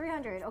floor.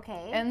 300,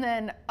 okay. And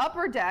then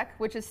upper deck,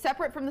 which is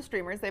separate from the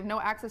streamers, they have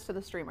no access to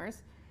the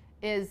streamers,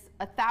 is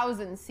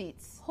 1,000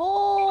 seats.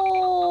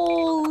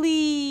 Holy.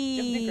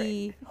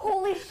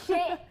 Holy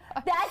shit.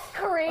 That's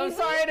crazy. I'm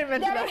sorry I didn't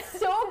mention that. That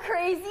is so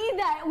crazy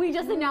that we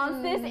just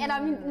announced this and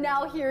I'm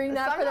now hearing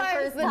that for the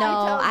first time.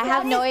 No, I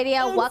have no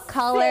idea what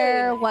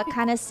color, what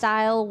kind of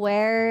style,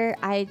 where.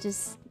 I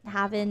just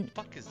haven't.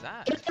 What the fuck is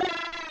that?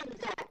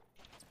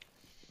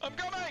 I'm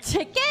coming!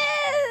 Chicken!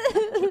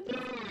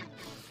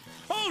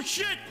 Oh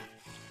shit!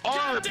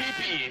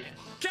 RPP!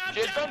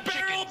 Captain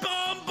Barrel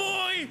Bomb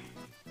Boy!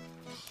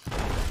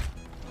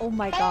 Oh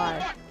my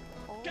god.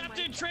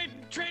 Captain, trade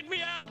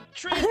me out!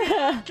 Trade me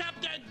out,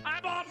 Captain!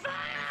 I'm on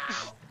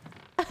fire!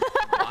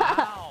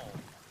 Wow.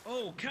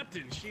 Oh,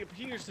 Captain, she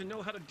appears to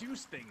know how to do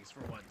things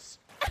for once.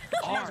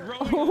 She has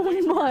rowing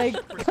Oh my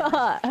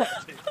god.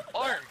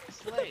 Arg,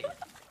 slay.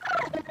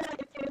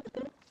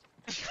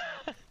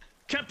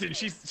 Captain,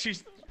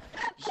 she's...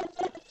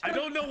 I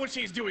don't know what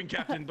she's doing,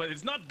 Captain, but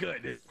it's not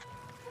good.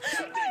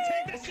 Captain,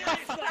 take this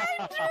seriously!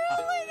 I'm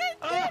drooling,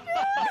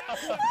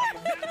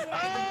 I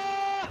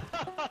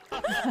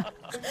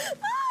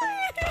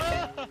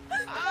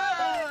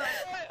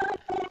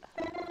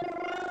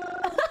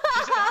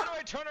She said, how do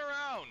I turn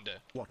around?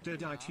 What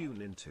did I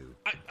tune into?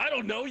 I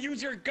don't know,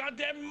 use your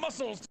goddamn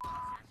muscles!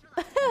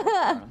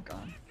 I'm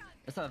gone.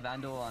 It's a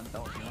vandal on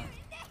belt.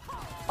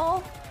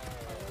 Oh.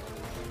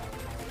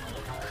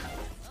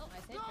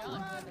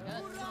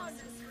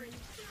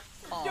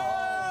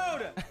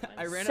 Dude!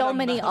 I ran So out of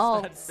many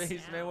mouse that alts.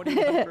 face, man. What do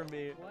you do for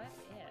me?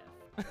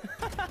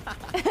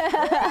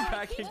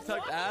 Cracking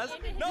tucked ass?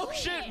 No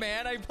shit,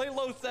 man. I play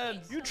low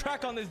sense. You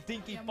track on this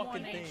dinky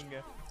fucking thing.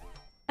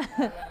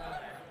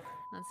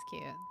 That's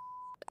cute.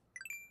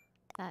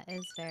 That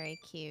is very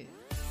cute.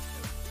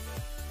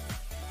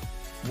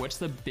 What's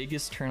the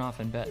biggest turnoff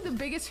in bed? The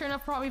biggest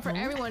turnoff probably for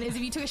everyone is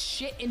if you took a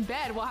shit in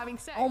bed while having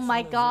sex. Oh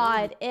my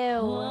god. Ew.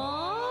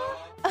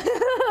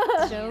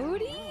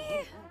 Jody?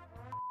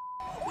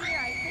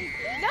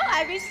 No,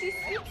 I mean she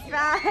speaks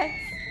fast.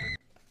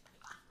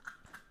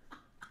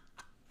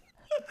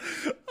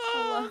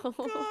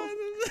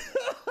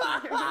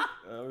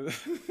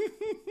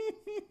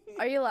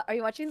 Are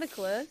you watching the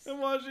clips? I'm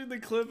watching the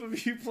clip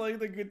of you playing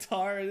the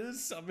guitar and it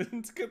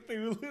summons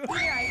Cthulhu.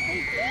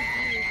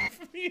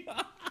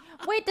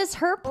 Wait, does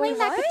her playing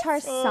that guitar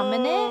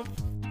summon it?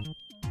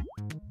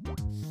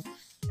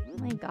 Oh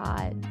my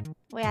god.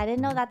 Wait, I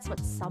didn't know that's what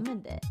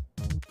summoned it.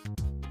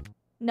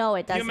 No,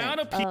 it doesn't. amount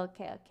of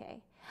okay.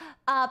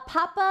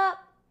 Pop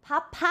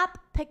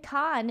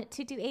Pecan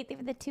 228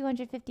 for the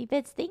 250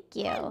 bits. Thank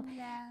you.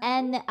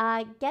 And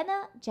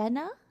Genna.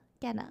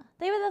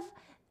 They were the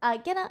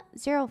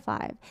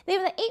Genna05. They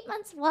were the 8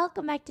 months.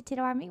 Welcome back to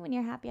Tito Army. When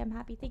you're happy, I'm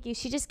happy. Thank you.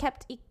 She just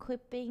kept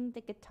equipping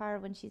the guitar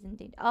when she's in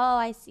danger. Oh,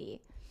 I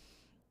see.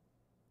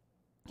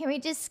 Can we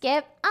just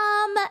skip?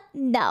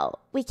 No,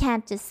 we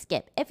can't just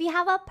skip. If you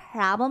have a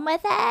problem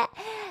with it,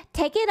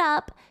 take it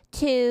up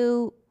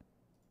to...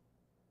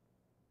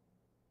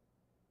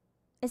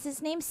 Is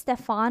his name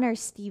Stefan or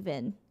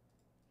Steven?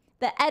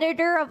 The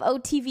editor of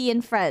OTV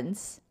and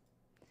Friends.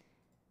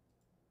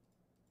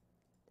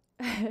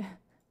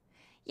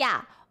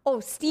 Yeah. Oh,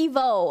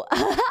 Steve-O.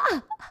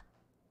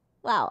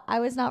 Wow, I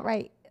was not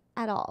right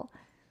at all.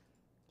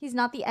 He's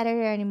not the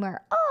editor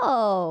anymore.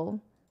 Oh.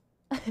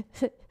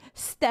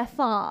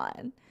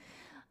 Stefan.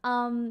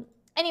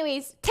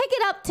 Anyways, take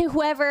it up to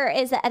whoever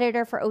is the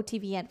editor for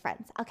OTV and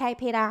Friends. Okay,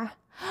 Peter?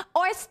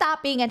 Or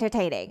stop being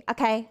entertaining,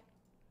 okay?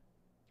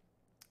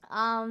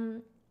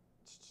 I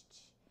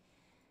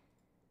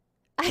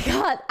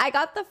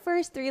got the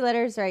first 3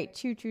 letters right.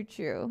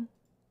 True.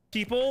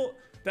 People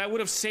that would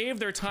have saved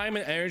their time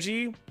and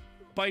energy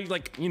by,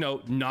 like, you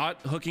know,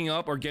 not hooking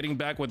up or getting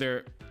back with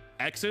their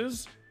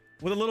exes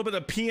with a little bit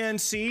of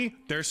PNC,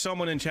 there's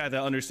someone in chat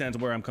that understands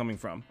where I'm coming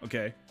from,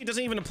 okay? It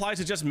doesn't even apply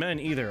to just men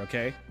either,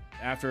 okay?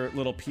 After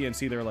little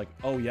PNC, they're like,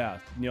 oh yeah,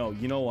 no,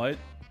 you know what?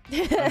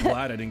 I'm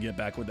glad I didn't get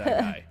back with that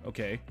guy,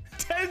 okay?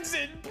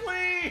 Tenzin,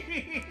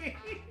 please!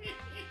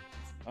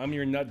 I'm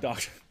your nut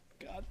doctor.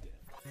 God damn.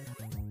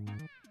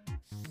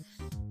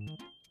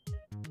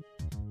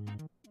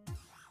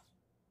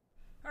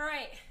 All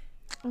right,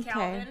 Okay.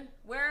 Calvin,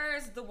 where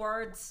Where's the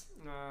words?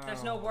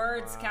 There's no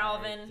words,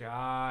 Calvin.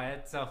 God,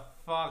 it's a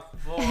fuck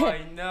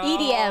boy. No.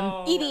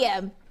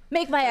 EDM.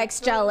 Make my ex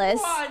jealous.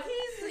 What?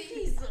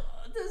 He's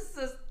this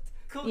is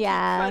cookie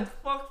Yeah. cut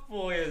fuck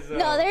boy.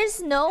 No,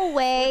 there's no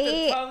way. With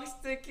the tongue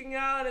sticking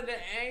out and the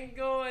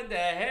angle and the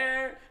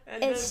hair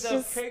and It's then the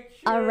just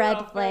picture a red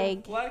of him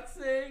flag.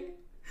 flexing.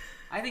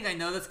 I think I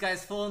know this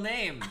guy's full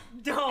name.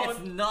 Don't. It's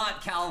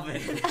not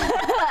Calvin.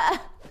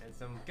 And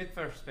some good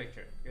first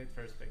picture. Good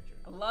first picture.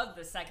 I love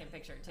the second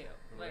picture too.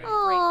 Like, great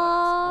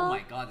Oh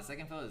photos. my god, the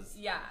second photo is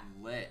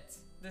lit.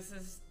 This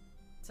is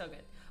so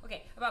good.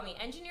 Okay, about me.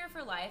 Engineer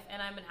for life,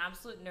 and I'm an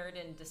absolute nerd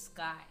in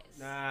disguise.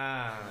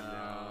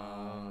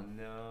 Nah,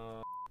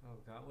 no. Oh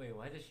god, wait,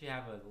 why does she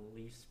have a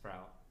leaf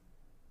sprout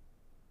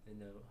in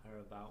her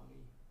about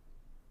me?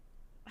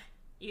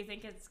 You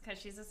think it's because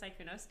she's a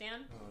Sykkuno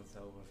stan? Oh, it's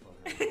over for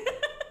her.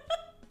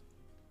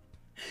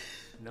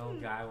 No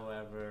guy will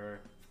ever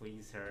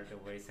please her the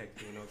way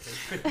Sykkuno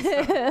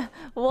can.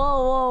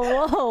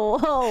 Whoa,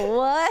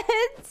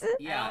 what?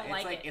 Yeah, I don't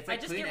like it. it's I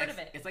like just get rid of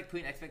it. It's like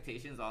putting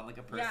expectations on like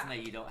a person that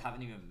you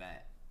haven't even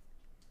met.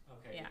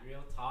 Okay,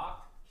 real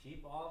talk.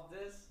 Keep all of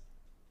this,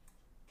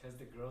 because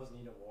the girls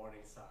need a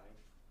warning sign.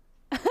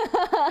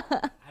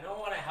 I don't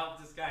want to help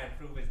this guy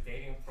improve his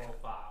dating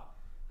profile,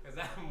 because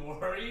I'm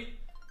worried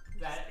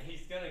that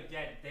he's gonna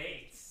get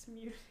dates.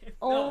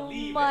 Oh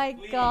my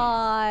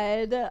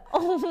god.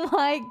 Oh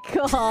my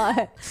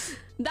god.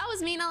 That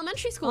was me in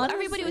elementary school. Honestly,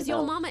 Everybody was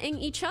though. yo mama-ing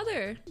each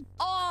other.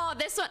 Oh,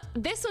 this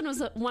one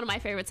was one of my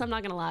favorites. I'm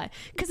not gonna lie,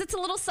 because it's a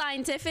little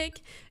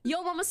scientific.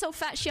 Yo mama's so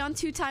fat she on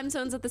 2 time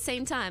zones at the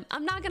same time.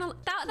 I'm not gonna.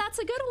 That's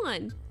a good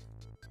one.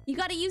 You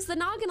got to use the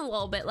noggin a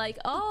little bit. Like,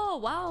 oh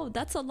wow,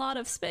 that's a lot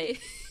of space.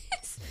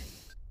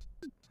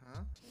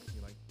 Huh?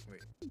 You're like,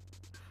 wait.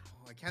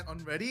 Oh, I can't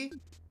unready?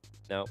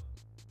 No.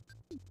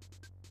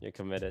 You're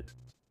committed.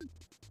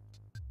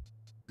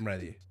 I'm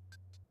ready.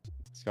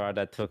 Scar,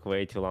 that took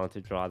way too long to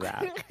draw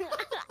that.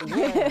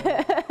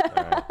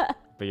 Alright.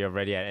 But you're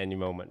ready at any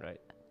moment, right?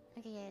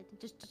 Okay, yeah,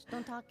 just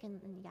don't talk and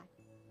yeah.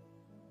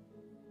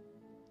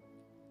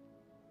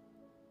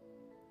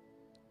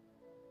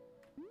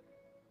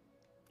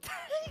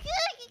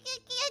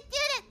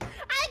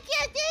 I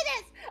can't do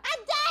this!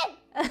 I'm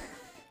done!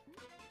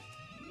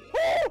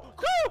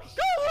 Go,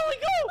 Lily,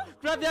 go!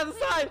 Grab the other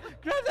side!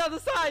 Grab the other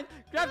side!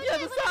 Grab the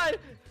other side!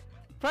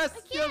 Press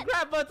your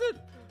grab button!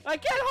 I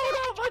can't hold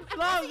on much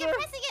longer!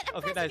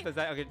 Okay, nice.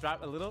 Okay,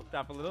 drop a little,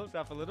 drop a little,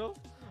 drop a little.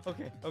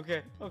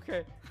 Okay.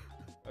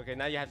 Okay,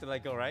 now you have to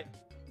let go, right?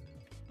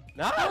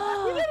 No!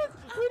 We did it!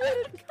 We did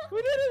it!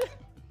 We did it!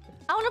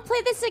 I want to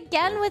play this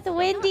again with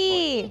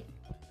Wendy.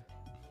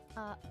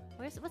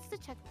 What's the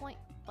checkpoint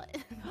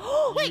button?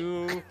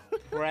 You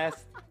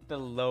pressed the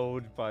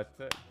load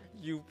button.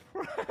 You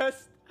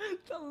pressed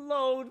the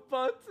load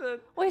button.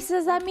 Wait, so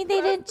does that mean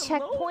they didn't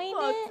checkpoint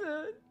it?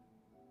 Button.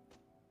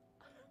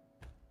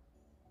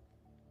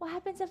 What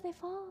happens if they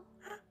fall?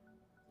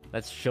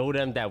 Let's show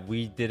them that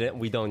we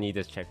don't need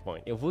this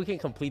checkpoint. If we can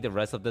complete the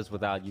rest of this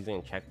without using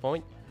a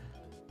checkpoint,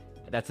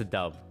 that's a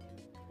dub.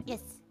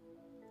 Yes.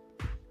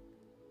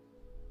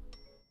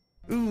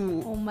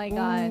 Ooh. Oh my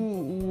god.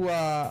 Ooh,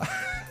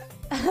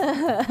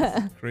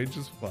 Cringe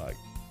as fuck.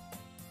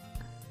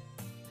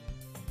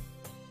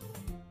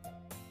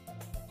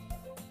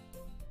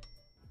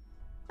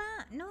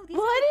 No,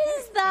 What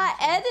is that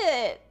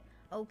edit?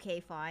 Okay,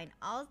 fine.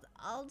 I'll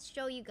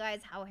show you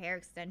guys how hair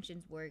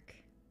extensions work.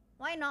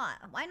 Why not?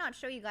 Why not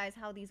show you guys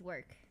how these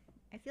work?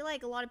 I feel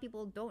like a lot of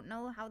people don't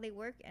know how they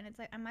work, and it's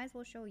like I might as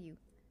well show you.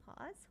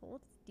 Pause.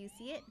 Hold. Do you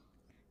see it?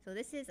 So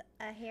this is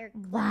a hair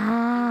clip.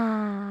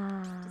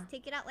 Wow. Just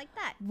take it out like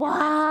that.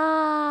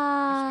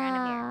 Wow. A strand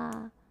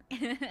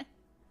of hair.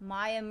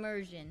 My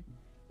immersion.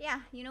 Yeah,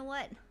 you know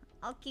what?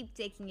 I'll keep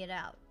taking it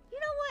out. You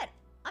know what?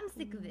 I'm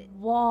sick of it.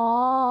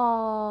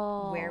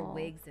 Whoa. Wear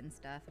wigs and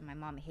stuff, and my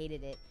mom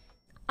hated it.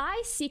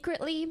 I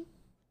secretly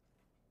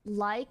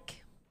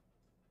like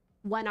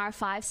when our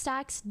 5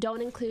 stacks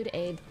don't include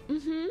Abe.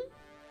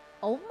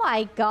 Oh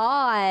my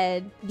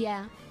god.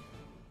 Yeah.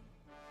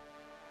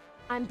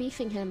 I'm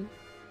beefing him.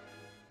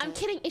 I'm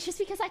kidding. It's just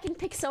because I can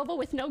pick Soba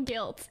with no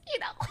guilt, you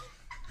know?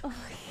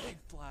 Big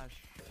flash.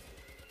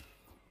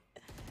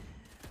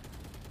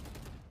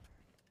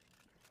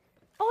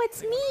 Oh,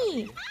 it's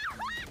me.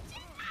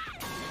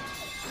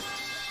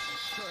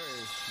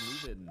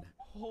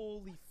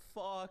 Holy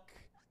fuck.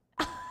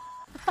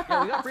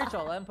 Yeah, we got breach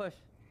ult. Let him push.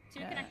 2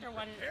 connector,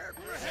 1.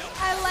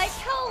 I like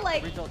how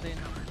Breach ult team.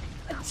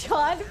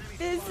 John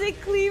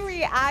physically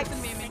reacts.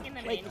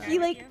 Like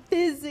he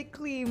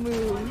physically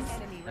moves.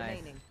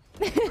 Nice.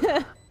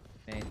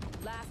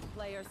 Last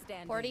player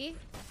standing. 40.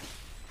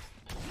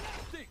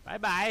 Bye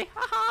bye.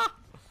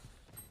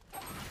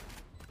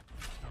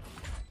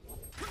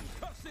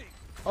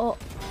 Oh.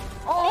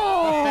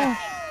 Oh.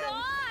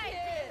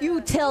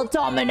 You till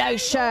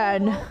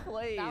domination.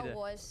 That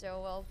was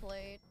so well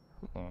played.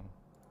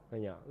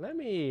 Yeah, let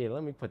me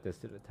put this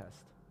to the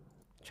test.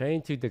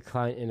 Trying to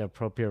decline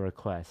inappropriate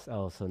requests.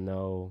 Oh, so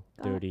no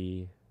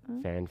dirty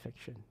fan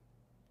fiction.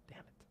 Damn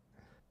it.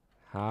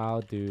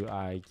 How do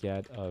I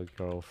get a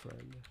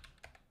girlfriend?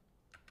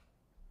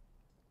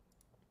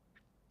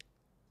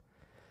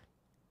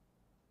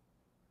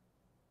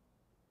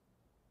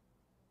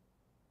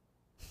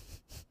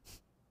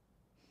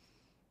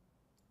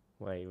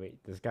 Wait,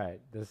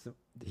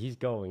 he's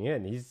going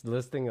in. He's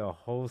listing a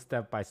whole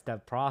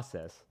step-by-step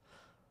process.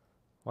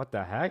 What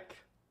the heck?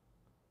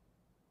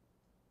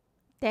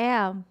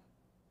 Damn.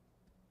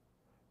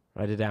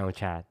 Write it down,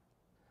 chat.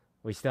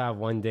 We still have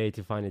 1 day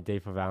to find a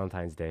date for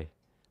Valentine's Day.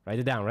 Write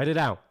it down, write it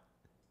down.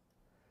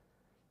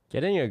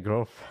 Getting a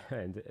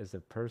girlfriend is a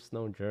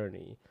personal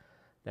journey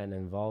that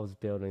involves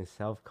building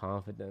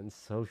self-confidence,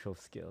 social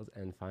skills,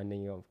 and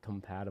finding a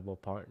compatible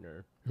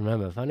partner.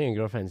 Remember, finding a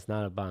girlfriend is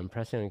not about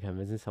impressing and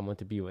convincing someone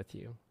to be with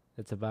you.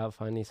 It's about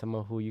finding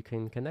someone who you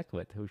can connect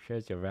with, who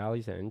shares your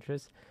values and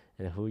interests,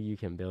 and who you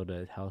can build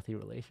a healthy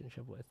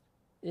relationship with.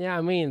 Yeah,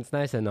 I mean, it's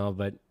nice and all,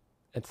 but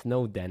it's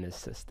no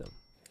dentist system.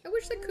 I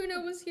wish that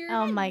Kuno was here.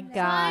 Oh my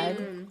god.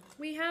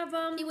 We have,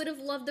 he would have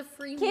loved the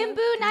free meal.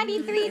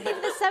 Kimbu93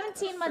 did the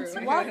 17 months.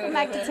 Welcome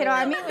back to Tato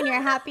Army. When you're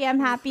happy,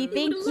 I'm happy.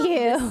 Thank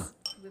you.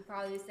 We're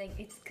probably saying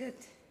it's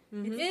cooked.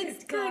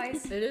 It's cooked.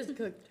 Guys. It is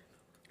cooked.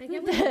 I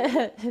can't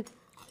believe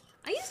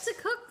I used to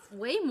cook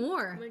way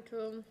more. Like,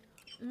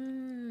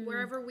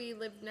 wherever we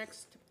live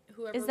next,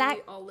 whoever Is that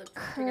we all live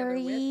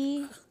curry?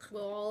 together with,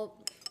 we'll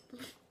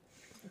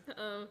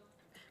all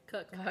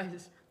cook.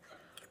 Guys.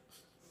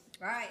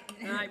 Right.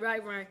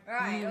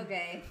 Right,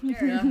 okay. Yeah,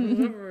 Sure.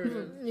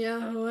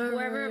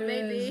 whoever it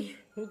may be,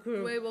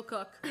 we will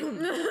cook. We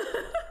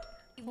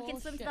can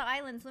swim to the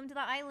island. Swim to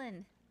the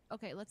island.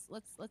 Okay, let's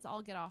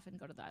all get off and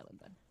go to the island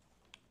then.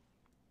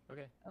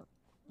 Okay. Oh,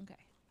 okay.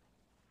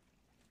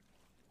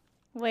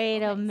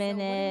 Wait a So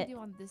minute. what do we do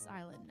on this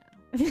island now?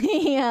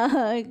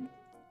 Yeah. You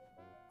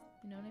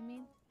know what I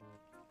mean?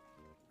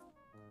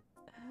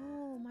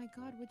 Oh my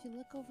god, would you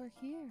look over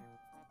here?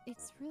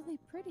 It's really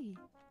pretty.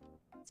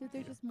 So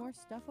there's just more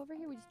stuff over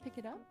here? We just pick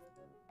it up?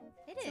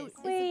 It So is. is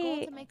the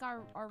goal to make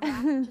our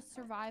raft just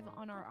survive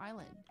on our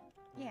island?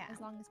 Yeah. As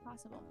long as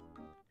possible.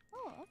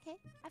 Oh, okay.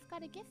 I've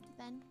got a gift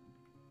then.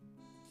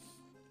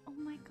 Oh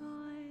my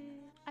god.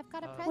 I've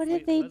got a present. What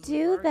did they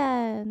do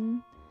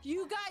then?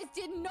 You guys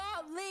did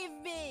not leave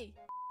me!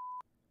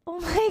 Oh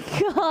my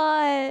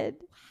god.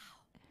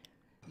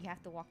 You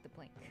have to walk the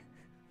plank.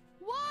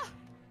 What?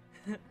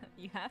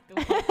 You have to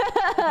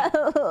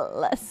walk.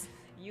 Les.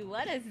 You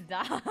let us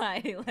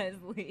die,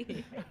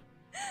 Leslie.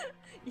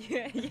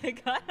 you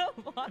gotta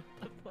walk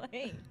the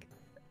plank.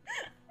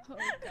 Oh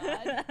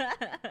god.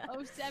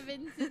 Oh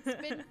sevens, it's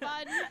been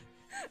fun.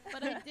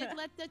 But I did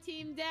let the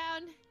team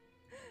down.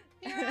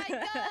 Here I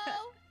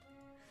go!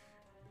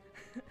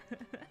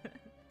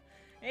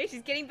 Hey,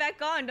 she's getting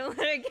back on. Don't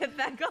let her get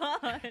back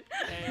on.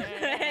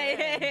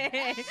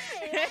 Hey.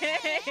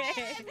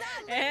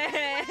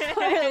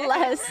 Poor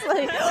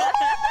Leslie. Oh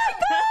my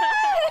god!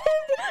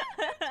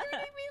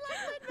 Treating me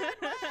like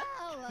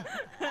Lin-Manuel!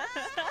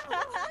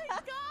 Oh my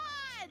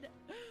god!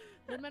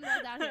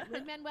 Lin-Manuel down here.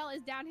 Lin-Manuel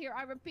is down here.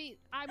 I repeat,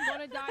 I'm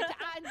gonna die.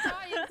 I'm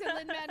dying to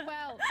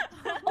Lin-Manuel.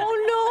 Oh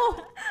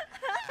no!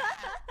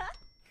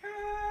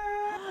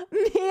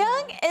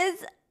 Myung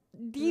is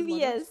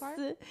devious.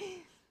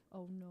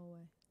 Oh no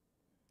way.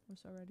 We're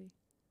so ready.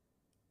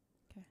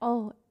 Okay.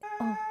 Oh.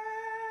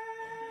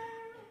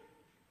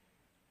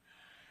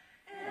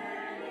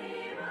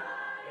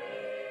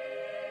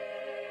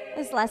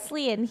 Is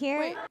Leslie in here?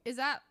 Wait, is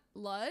that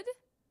Lud?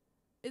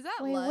 Is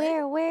that Wait, Lud?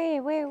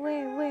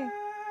 where?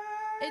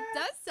 It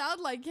does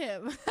sound like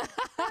him.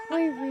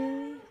 Wait,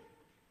 really?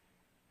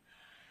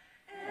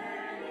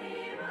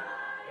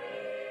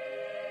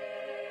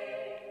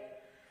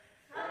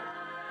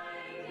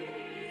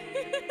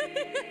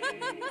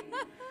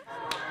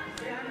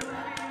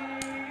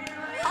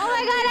 Oh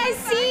my god, I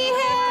see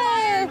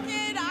him!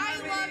 Kid, I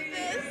love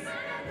this.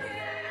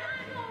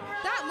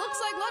 That looks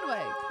like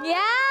Ludwig.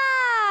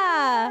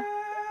 Yeah!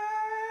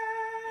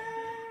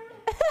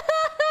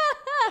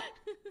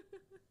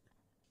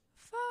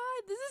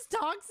 Fine, this is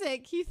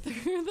toxic. He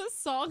threw the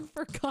song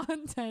for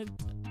content.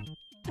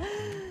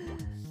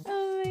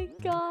 Oh my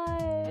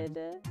god.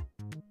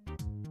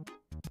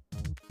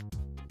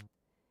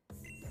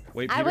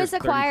 Wait, I Peter's was 30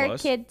 acquired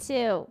plus? kid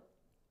too.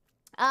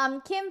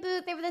 Kim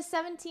Booth, they were the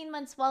 17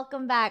 months.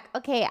 Welcome back.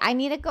 Okay, I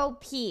need to go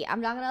pee.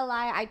 I'm not gonna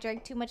lie, I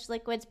drank too much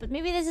liquids, but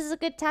maybe this is a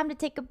good time to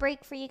take a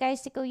break for you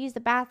guys to go use the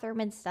bathroom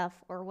and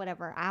stuff or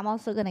whatever. I'm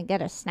also gonna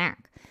get a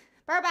snack.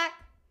 We're back.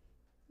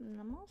 And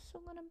I'm also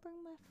gonna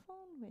bring my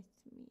phone with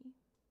me.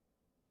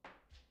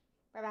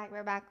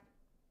 We're back.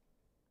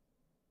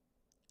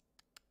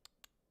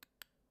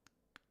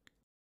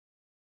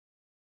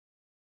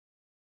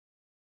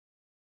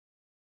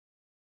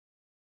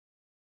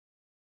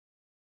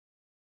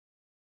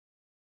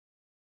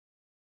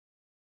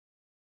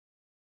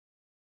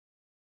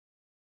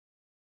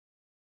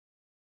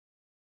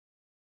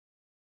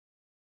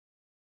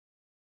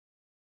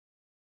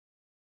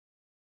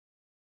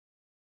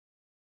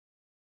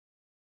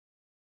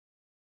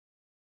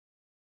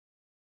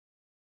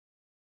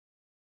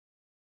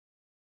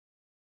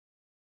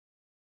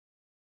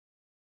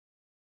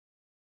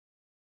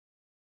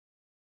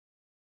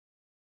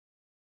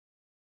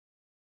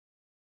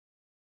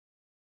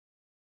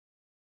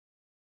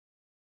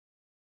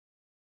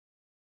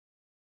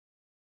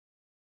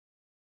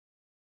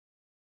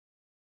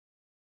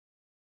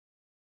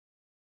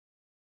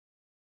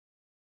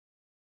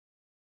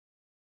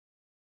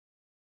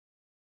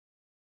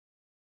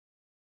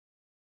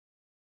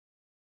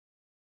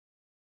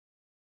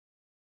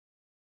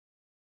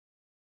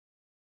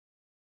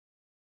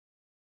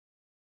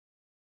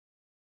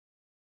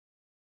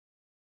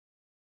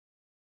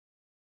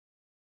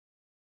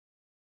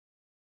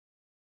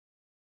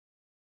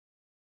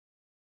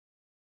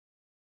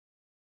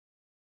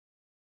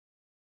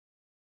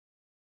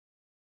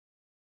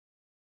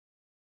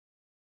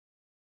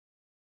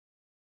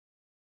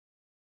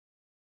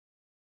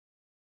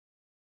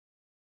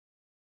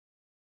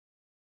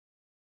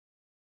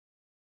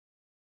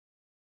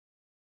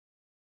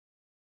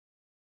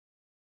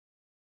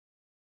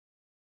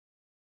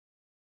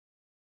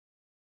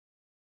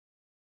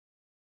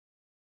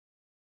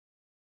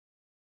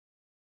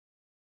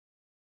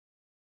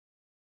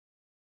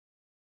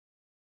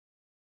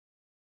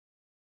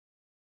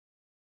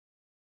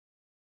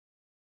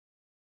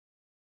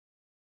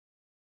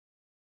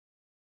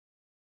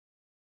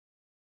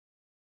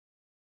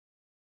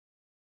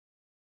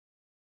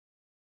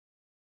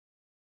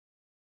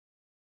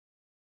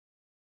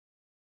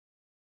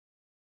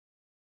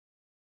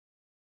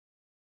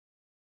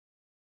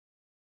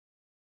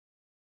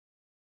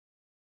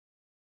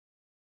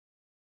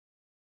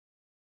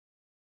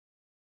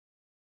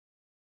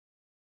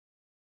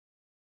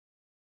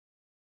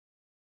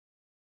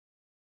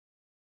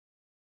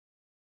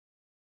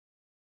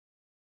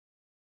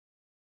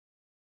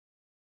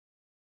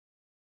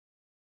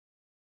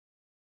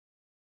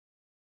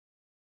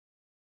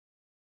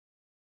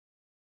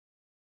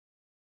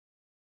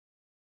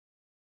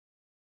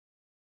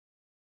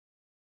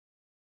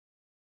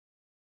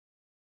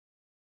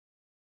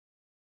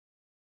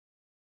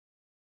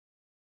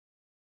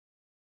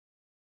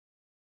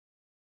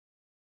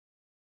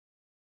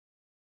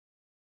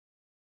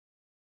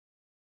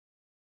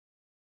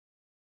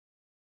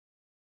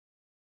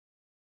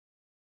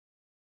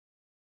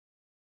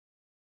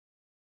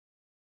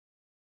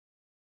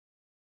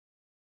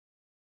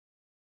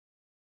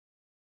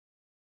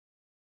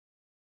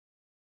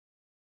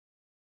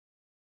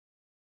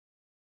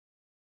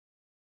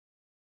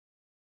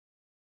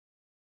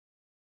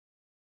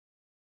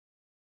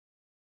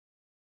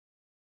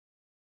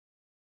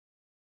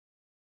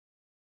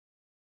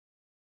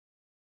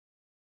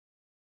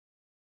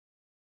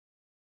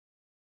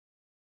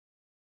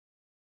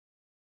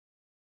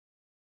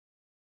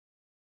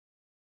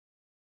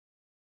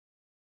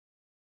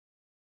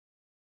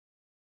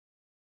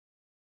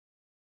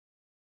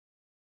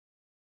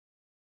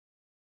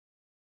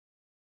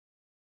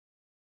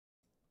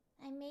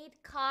 I made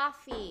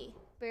coffee.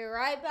 Be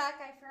right back.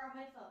 I forgot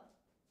my phone.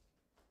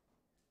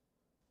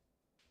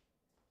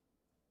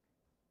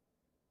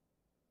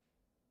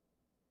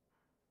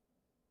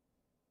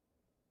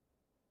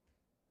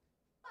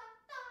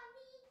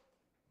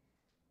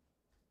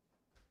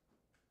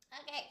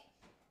 Okay.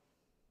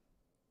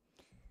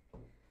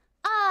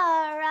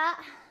 Alright.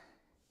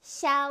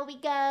 Shall we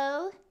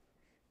go?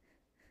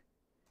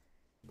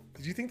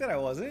 Did you think that I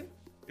wasn't?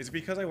 It's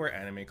because I wear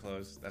anime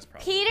clothes. That's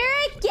probably. Peter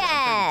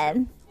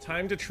again.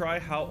 Time to try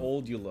how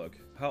old you look.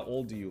 How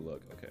old do you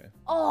look? Okay.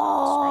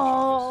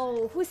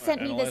 Oh, who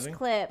sent me this analyzing.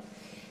 clip?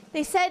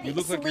 They said You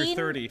look like you're Celine-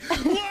 30.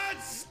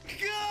 Let's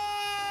go!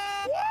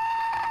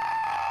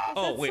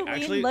 Oh wait, Celine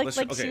actually, looked let's.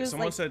 like she Okay, was,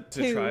 someone like, said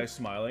to 2. try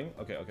smiling.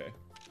 Okay, okay.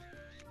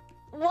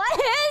 What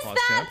is Pause,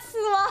 that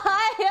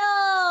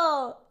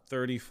smile?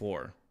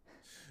 34.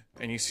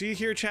 And you see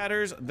here,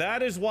 chatters,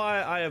 that is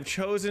why I have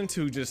chosen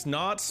to just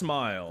not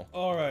smile.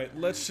 All right,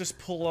 let's just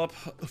pull up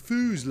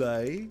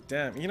Foosley.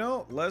 Damn, you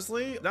know,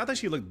 Leslie, not that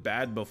she looked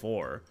bad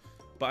before,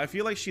 but I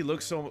feel like she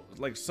looks so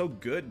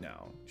good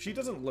now. She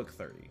doesn't look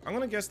 30. I'm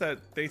gonna guess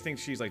that they think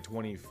she's like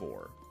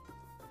 24.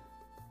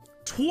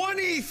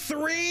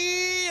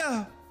 23!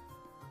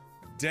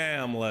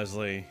 Damn,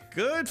 Leslie.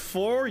 Good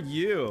for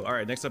you. All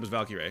right, next up is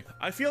Valkyrie.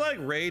 I feel like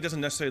Ray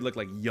doesn't necessarily look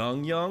like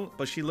young,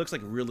 but she looks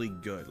like really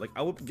good. Like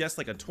I would guess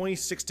like a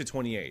 26 to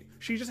 28.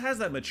 She just has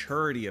that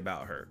maturity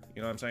about her.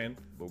 You know what I'm saying?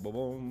 Boom, boom,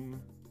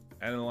 boom.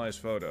 Analyze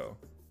photo.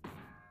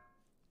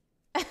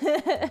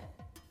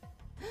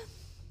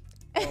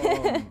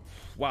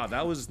 Wow,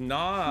 that was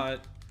not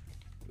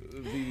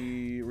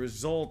the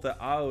result that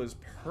I was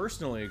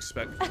personally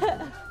expecting.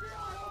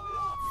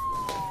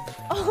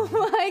 Oh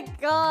my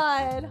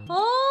god.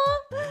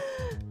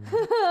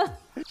 Huh?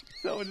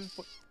 Someone just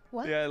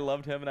What? Yeah, I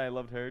loved him and I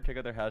loved her. Check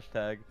out their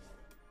hashtag.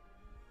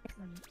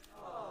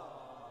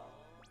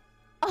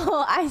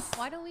 Oh,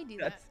 Why don't we do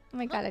that? Oh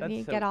my god, I That's need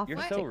to so- get off. You're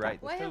of so TikTok. right.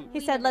 That's so- He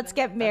said, "Let's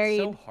get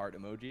married." That's so heart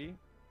emoji.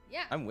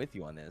 Yeah. I'm with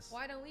you on this.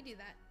 Why don't we do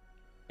that?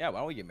 Yeah, why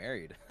don't we get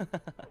married? I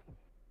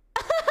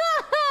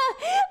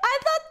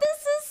thought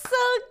this is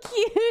so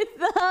cute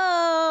though.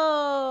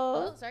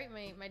 Oh, sorry,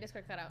 my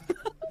Discord cut out.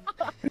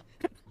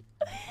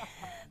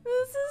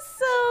 This is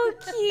so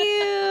cute.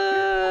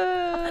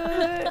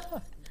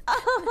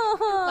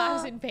 Oh.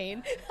 Laughs in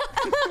pain.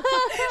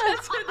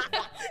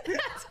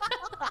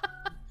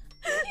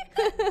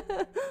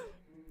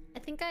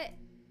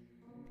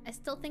 I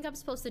still think I'm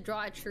supposed to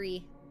draw a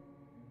tree.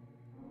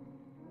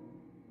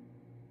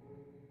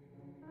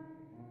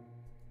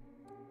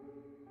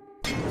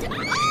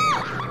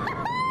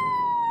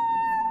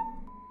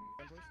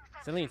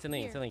 Celine, come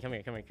here.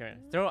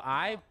 Throw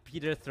eye,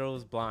 Peter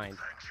throws blind.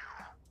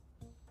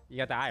 You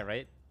got the eye,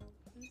 right?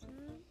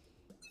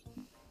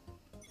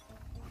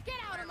 Get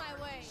out of my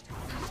way.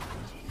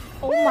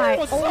 Oh my,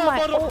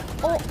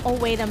 oh,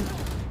 wait a minute.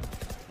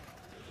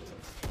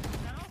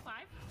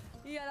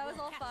 Yeah, that was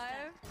all 5.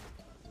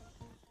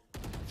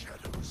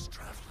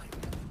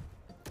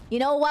 You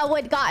know what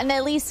would gotten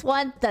at least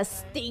one? The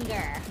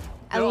stinger.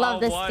 I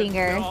love the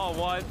stinger.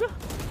 One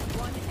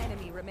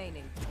enemy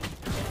remaining.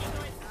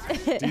 Do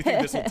you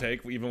think this will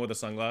take even with the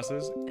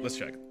sunglasses? Let's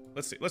check.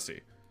 Let's see.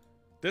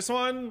 This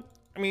one,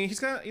 I mean, he's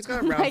got Oh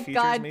round my features.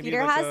 god, Maybe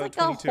Peter like has like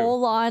 22. a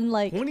whole on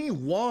like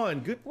 21.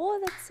 Good. Whoa,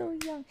 that's so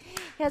young.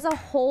 He has a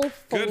whole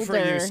folder. Good for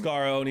you,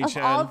 Scar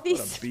Oni-chan. of all What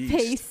these a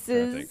beast.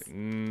 faces.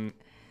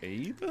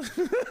 Abe?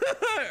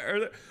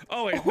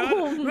 Oh wait,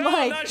 Oh no,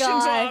 my not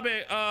God. Shinzo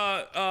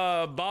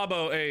Abe.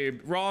 Babo Abe.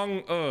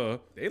 Wrong.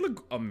 They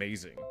look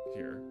amazing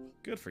here.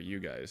 Good for you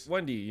guys.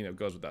 Wendy, you know,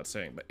 goes without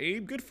saying, but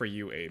Abe, good for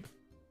you, Abe.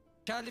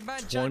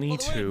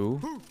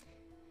 22.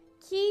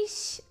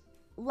 Quiche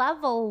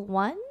level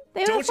 1?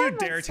 Don't you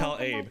dare tell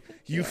Abe.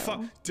 You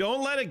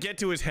don't let it get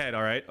to his head,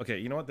 all right? Okay,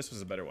 you know what? This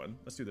was a better one.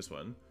 Let's do this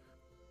one.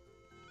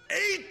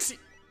 8!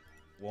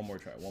 One more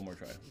try,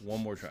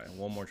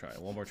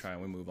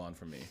 and we move on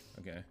from me,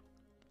 okay?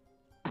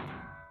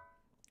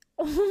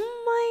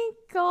 Oh my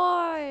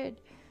god.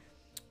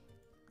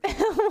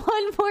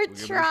 One more give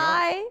it a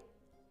try.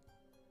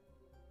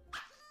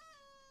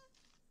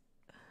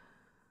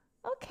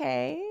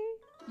 Okay.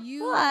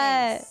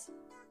 What?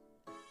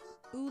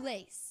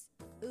 Ulace.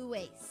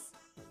 Uace.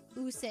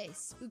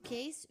 Usace.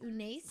 Ucase.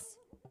 Unace.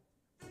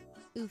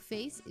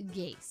 Uface.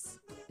 Ugace.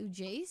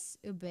 Ujace.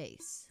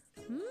 Ubase.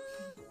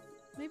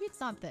 Maybe it's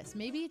not this.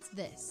 Maybe it's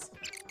this.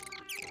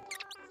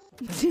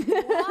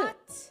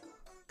 What?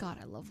 God,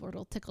 I love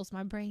Wordle. Tickles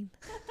my brain.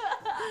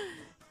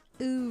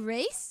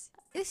 Erase?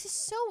 This is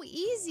so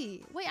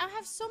easy. Wait, I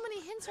have so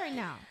many hints right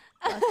now.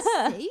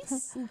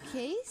 Ucase?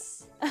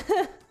 Ucase?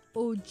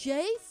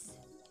 Ujace?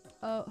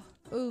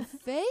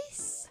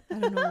 Uface? I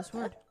don't know this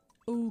word.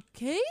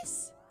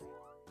 Ucase?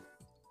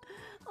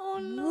 Oh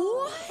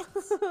no.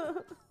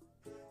 What?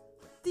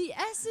 The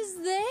S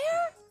is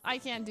there? I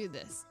can't do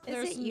this. Is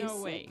There's it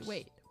no way. usage?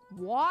 Wait.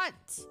 What?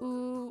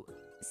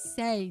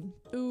 Usagi.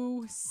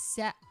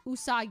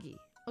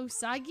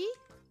 Usagi?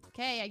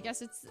 Okay, I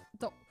guess it's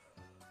the...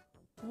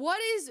 What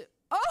is...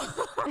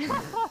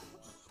 Oh!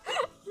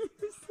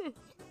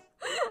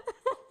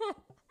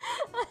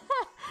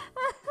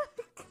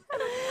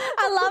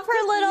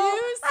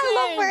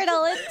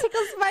 Myrtle. It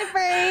tickles my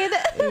brain.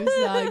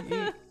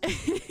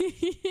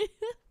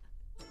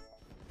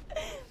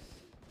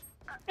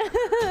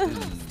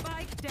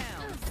 Spike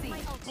down.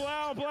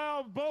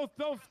 Blow,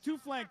 both, two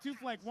flank,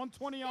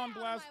 120 on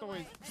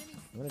Blastoise.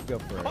 I'm gonna go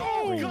for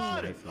Oh,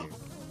 God!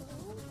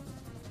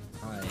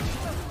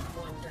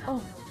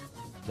 Oh.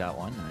 Got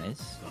one,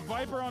 nice.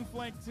 Viper on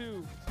flank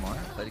 2. Come on,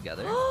 play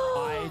together.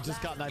 I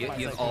just got knifed by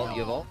You have ult, you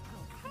have ult.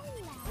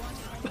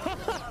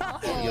 Oh,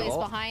 he's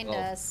behind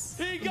us.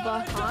 He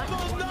got a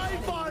double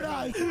knife on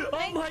us!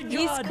 Oh my god!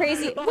 He's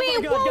crazy. Oh my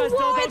Wait, God, guys,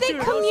 whoa, are they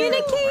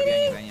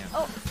communicating?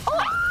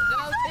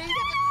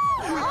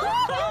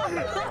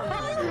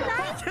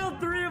 I killed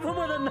 3 of them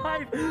with a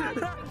knife!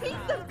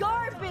 Piece of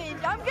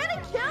garbage! I'm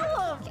gonna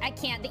kill him! I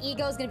can't. The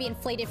ego is gonna be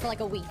inflated for like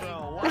a week.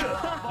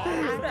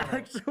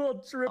 Actual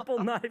triple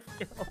knife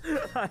kill.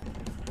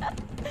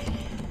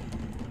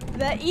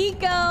 The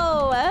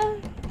ego.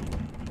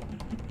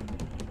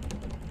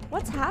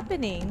 What's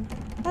happening?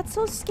 That's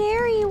so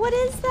scary. What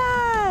is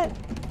that?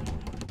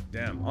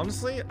 Damn,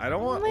 honestly, I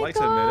don't want my like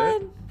to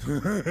admit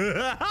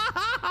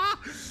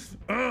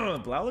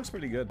it. Blau looks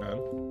pretty good, man.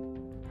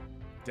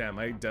 Damn,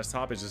 my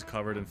desktop is just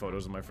covered in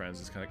photos of my friends.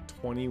 It's kind of like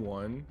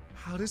 21.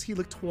 How does he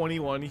look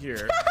 21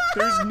 here?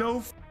 There's no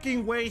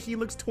fucking way he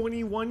looks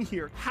 21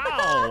 here.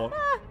 How?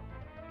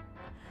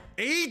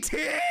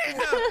 18!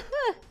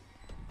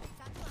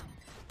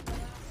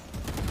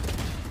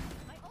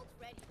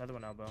 Another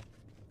one elbow.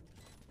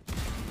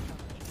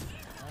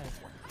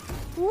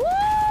 Woo! Woo!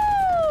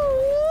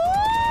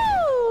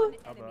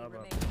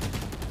 Elbow.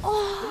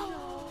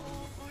 Oh.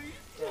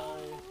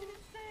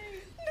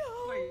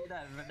 Wait,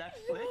 that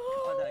flick?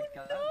 Oh, that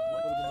got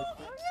what?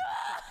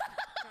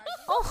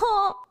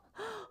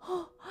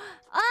 Oh.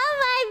 Oh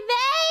my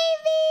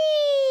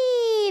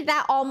baby!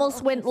 That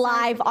almost went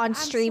live on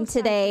stream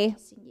today.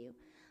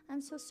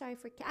 I'm so sorry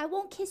for I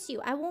won't kiss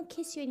you. I won't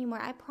kiss you anymore.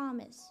 I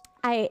promise.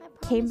 I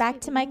came back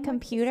to my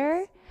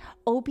computer.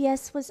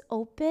 OBS was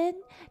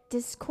open.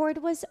 Discord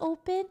was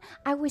open.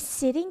 I was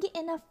sitting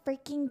in a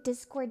freaking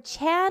Discord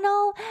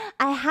channel.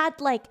 I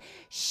had like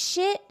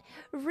shit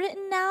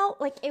written out.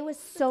 Like it was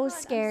so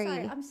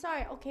scary. I'm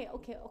sorry. Okay.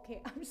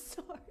 I'm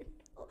sorry.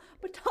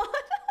 Baton.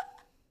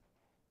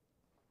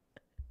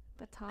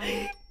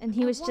 Baton. And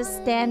he was just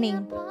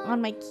standing on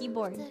my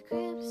keyboard.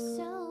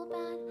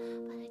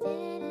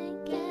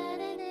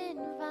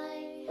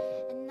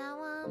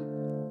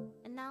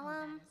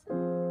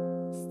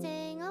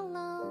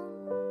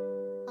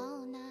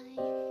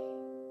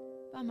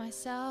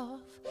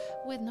 Myself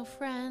with no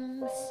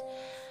friends,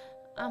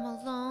 I'm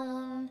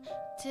alone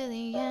to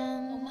the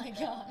end. Oh my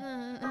god.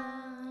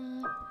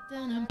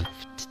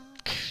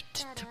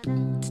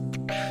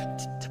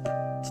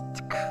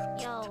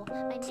 Yo,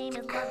 my name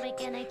is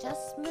Ludwig and I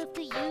just moved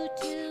to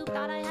YouTube.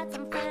 Thought I had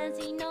some friends,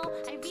 you know,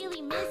 I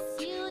really miss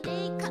you.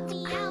 They cut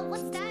me out,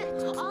 what's that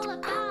all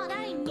about?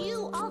 I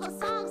knew all the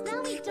songs,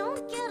 now we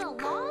don't get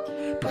along.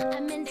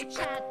 I'm in the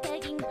chat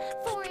begging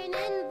for an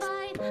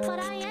invite, but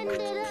I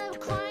ended up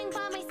crying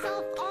by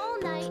myself all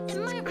night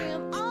in my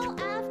room all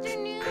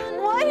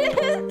afternoon. What?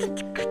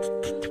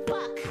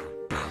 Fuck.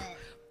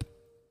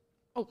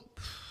 Oh.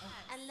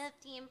 I love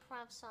the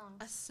improv song.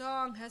 A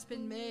song has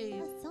been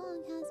made. A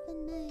song has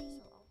been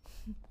made.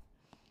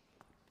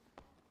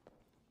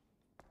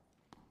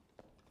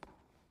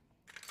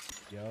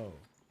 Yo.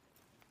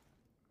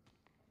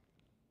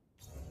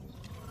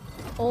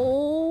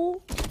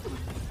 Oh.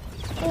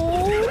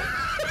 Oh.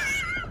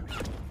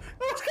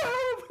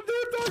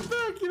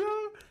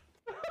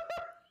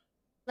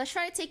 Let's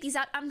try to take these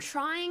out. I'm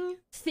trying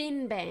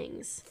thin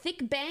bangs.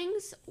 Thick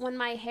bangs, when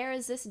my hair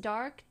is this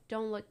dark,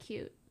 don't look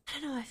cute. I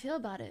don't know how I feel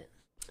about it.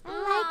 I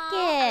like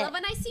it. I love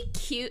when I see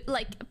cute,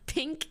 like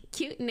pink,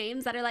 cute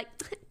names that are like,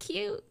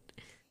 cute.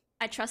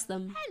 I trust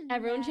them. Hello.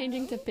 Everyone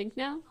changing to pink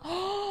now?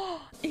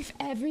 If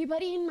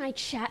everybody in my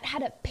chat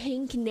had a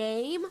pink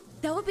name,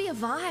 that would be a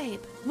vibe.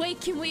 Wait,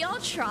 can we all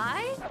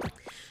try?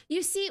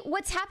 You see,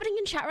 what's happening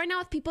in chat right now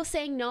with people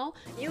saying no?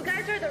 You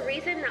guys are the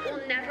reason that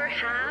we'll never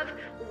have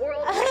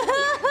world peace,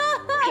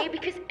 okay?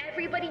 Because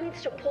everybody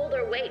needs to pull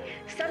their weight.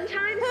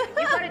 Sometimes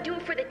you gotta do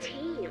it for the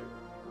team.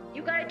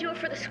 You gotta do it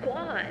for the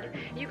squad.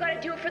 You gotta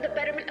do it for the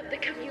betterment of the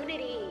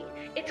community.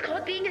 It's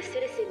called being a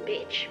citizen,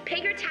 bitch.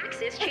 Pay your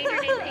taxes, change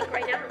your name pink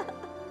right now.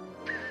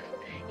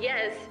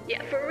 Yes,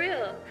 yeah, for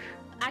real.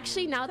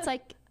 Actually, now it's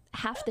like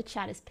half the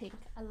chat is pink.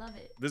 I love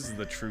it. This is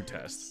the true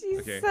test.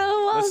 She's okay, so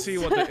well let's see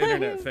what the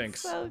internet done.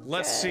 thinks. So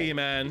Let's good. see,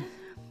 man.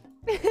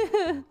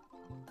 Oh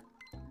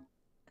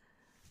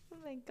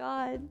my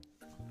god.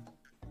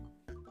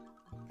 All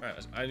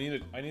right, I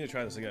need to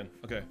try this again.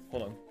 Okay,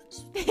 hold on.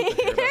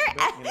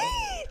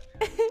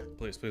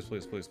 Please.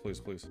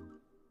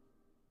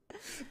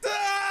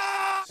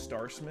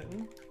 Star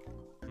smitten.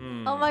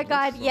 Oh my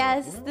god,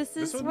 yes. This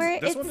is where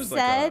it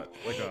said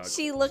like a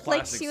she looked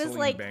like classic she was Celine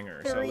like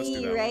banger, so let's do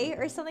 3, that right? one.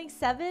 Or something,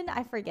 7?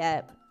 I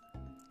forget.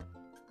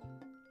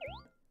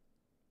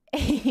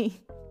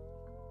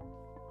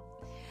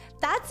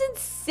 That's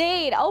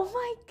insane. Oh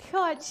my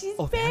god, she's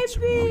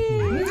baby.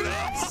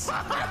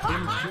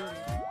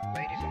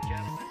 Ladies and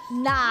gentlemen.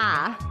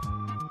 Nah.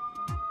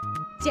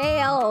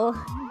 Jail.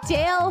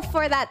 Jail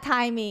for that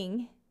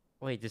timing.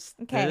 Wait, just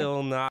Okay.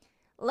 still not.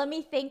 Let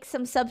me thank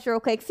some subs real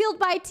quick. Fueled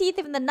by Teeth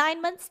in the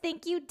 9 months.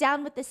 Thank you.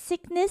 Down with the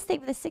Sickness. Thank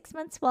you for the 6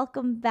 months.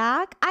 Welcome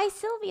back.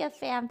 Sylvia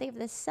fam. Thank you for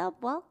the sub.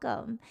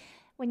 Welcome.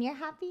 When you're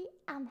happy,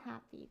 I'm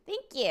happy.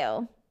 Thank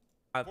you.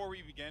 Before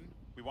we begin,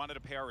 we wanted to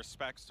pay our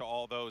respects to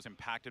all those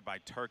impacted by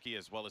Turkey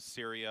as well as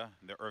Syria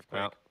and the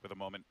earthquake with a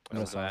moment.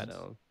 And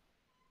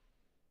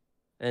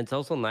it's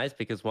also nice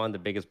because one of the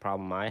biggest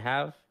problem I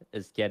have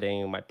is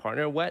getting my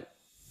partner wet.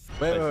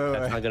 Wait,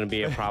 That's not gonna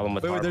be a problem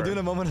with Wait, they're Harper. doing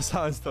a moment of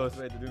silence, Toast.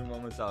 Wait, they're doing a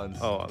moment of silence.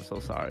 Oh, I'm so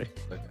sorry.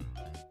 Okay.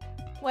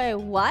 Wait,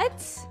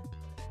 what?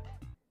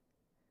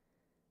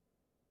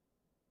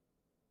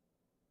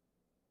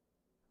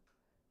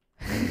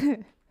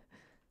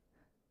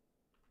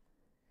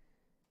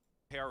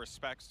 Pay our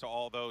respects to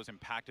all those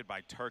impacted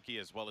by Turkey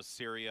as well as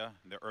Syria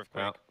and the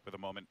earthquake with a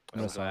moment.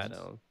 And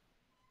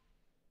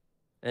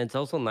it's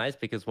also nice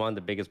because one of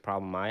the biggest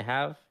problem I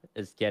have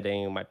is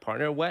getting my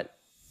partner wet.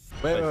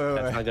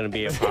 That's not gonna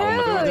be a problem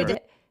with Harper. Dude.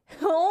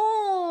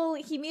 Oh,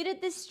 he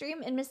muted this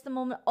stream and missed the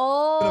moment.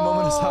 Oh A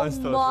moment of silence,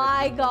 Toast.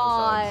 my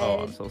god.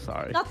 Oh, I'm so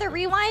sorry. Not the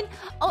rewind.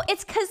 Oh,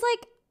 it's because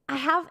like I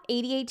have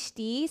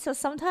ADHD, so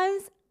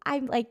sometimes I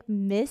like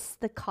miss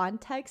the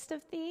context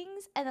of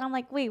things, and then I'm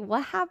like, wait,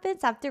 what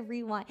happens? I have to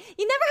rewind.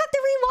 You never have to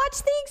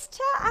rewatch things,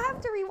 chat. I have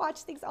to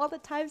rewatch things all the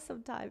time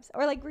sometimes,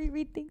 or like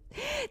reread things.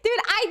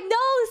 Dude, I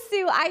know,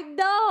 Sue. I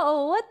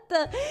know. What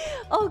the?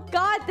 Oh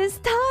God, this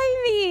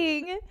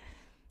timing.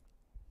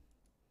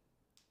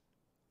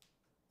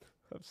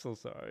 I'm so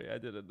sorry. I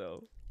didn't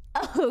know.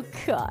 Oh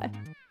God.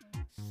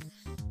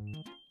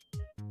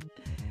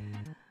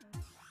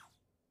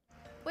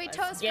 Wait,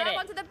 Toast, grab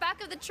onto the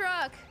back of the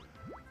truck.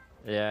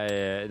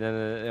 Yeah.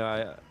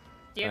 No.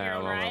 Do you have your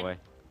I'm own on my ride? way.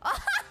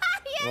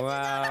 Yes,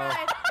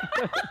 Wow.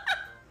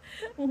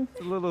 It's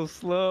a little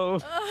slow.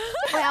 Wait,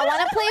 I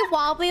want to play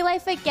Wobbly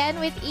Life again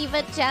with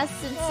Eva, Jess,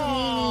 and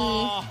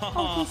Selene.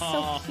 Oh, he's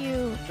so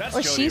cute. That's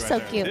Or Jody she's right so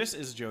there. cute. This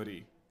is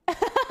Jody.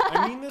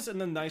 I mean this in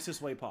the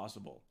nicest way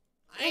possible.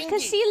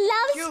 Because she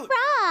loves Cute.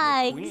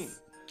 frogs.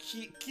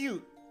 Queen.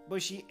 Cute,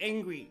 but she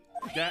angry.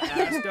 That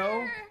ass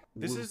though.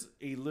 This is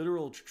a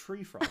literal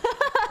tree frog.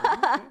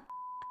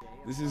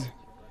 This is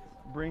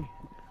bring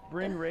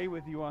Ray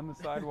with you on the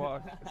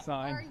sidewalk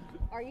sign.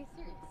 Are you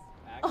serious?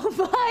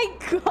 Oh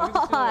my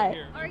God.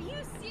 Are you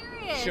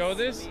serious? Show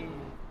this.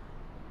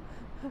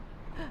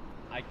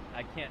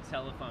 I can't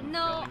tell if I'm.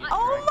 No.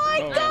 Oh my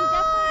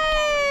God.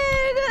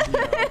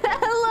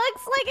 It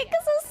looks like it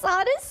because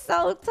Hassan is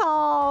so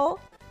tall.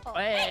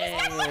 Hey,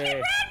 He ran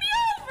me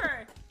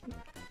over!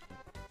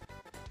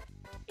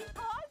 He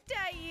honked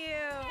at you.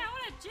 Yeah,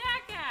 what a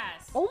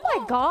jackass! Oh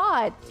my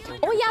God.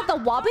 Oh yeah, the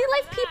Wobbly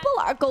Life people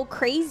go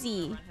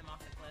crazy.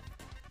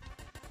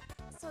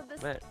 So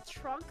this Man.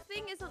 trunk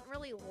thing isn't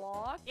really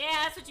locked? Yeah,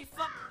 that's what you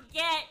fucking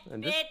get,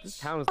 And bitch! this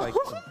town is like.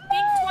 Think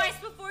twice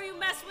before you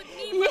mess with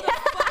me,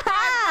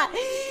 Yeah!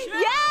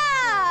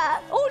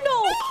 Yeah! Oh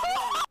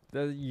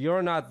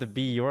You're not the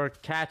bee. You're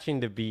catching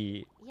the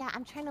bee. Yeah,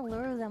 I'm trying to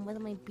lure them with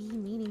my bee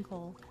meaning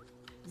hole.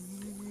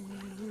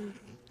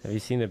 Have you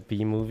seen the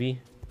bee movie?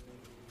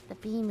 The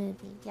bee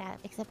movie, yeah,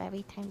 except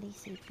every time they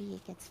see bee,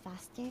 it gets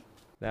faster.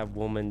 That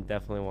woman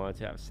definitely wanted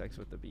to have sex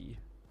with the bee.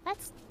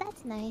 That's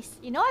nice.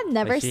 You know, I've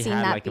never She seen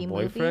had that like bee a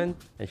movie. boyfriend,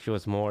 and she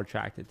was more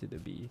attracted to the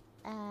bee.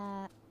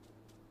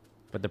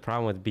 But the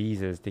problem with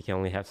bees is they can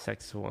only have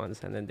sex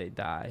once, and then they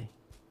die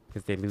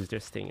because they lose their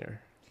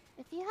stinger.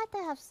 If you had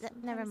to have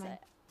never mind.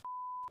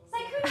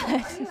 Sakura,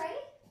 are you ready?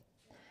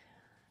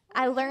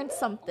 I learned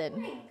something. Oh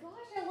my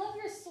gosh, I love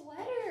your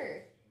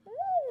sweater.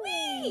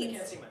 Wait! You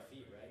can't see my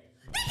feet, right?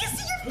 They can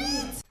see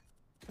your feet!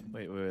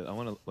 Wait. I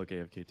want to look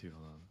AFK too.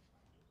 Hold on.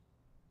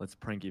 Let's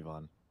prank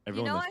Yvonne.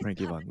 Everyone, know let's I prank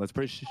saw- Yvonne. Let's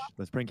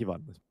prank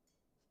Yvonne.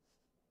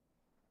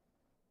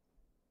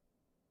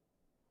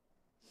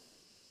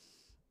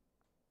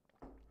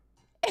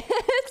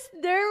 It's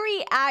their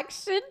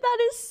reaction. That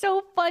is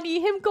so funny.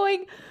 Him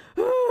going.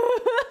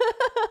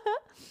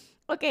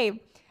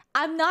 Okay,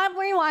 I'm not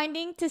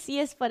rewinding to see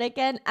his foot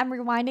again. I'm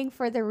rewinding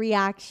for the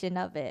reaction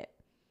of it.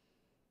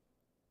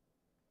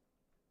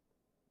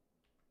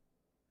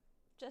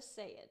 Just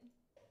saying.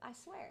 I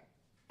swear.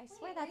 I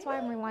swear that's why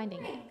I'm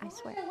rewinding it. I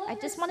swear. I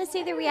just want to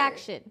see the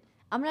reaction.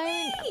 I'm not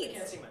even. You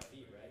can't see my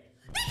feet,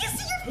 right? They can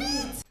see your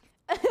feet!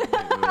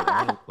 I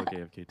want to look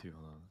AFK too.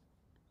 Hold on.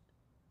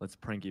 Let's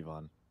prank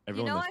Yvonne.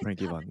 Everyone, know let's I prank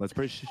saw- Yvonne. Let's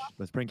prank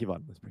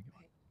Yvonne. Let's prank Yvonne.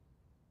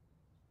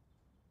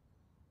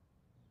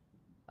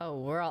 Oh,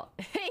 we're all.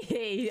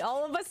 Hey,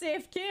 all of us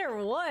AFK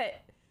or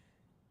what?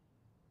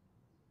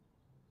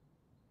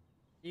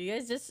 Did you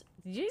guys just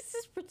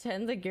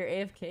pretend like you're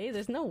AFK?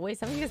 There's no way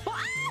some of you guys.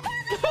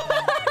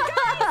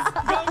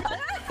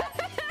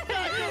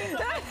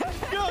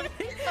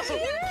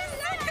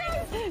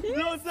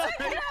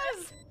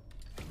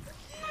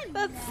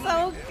 That's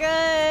so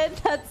good.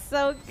 That's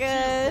so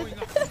good.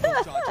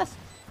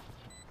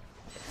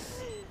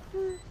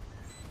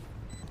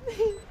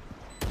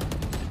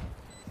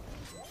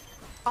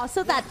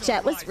 Also, that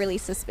jet was really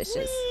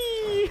suspicious.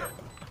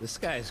 This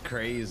guy's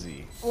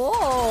crazy.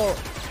 Whoa.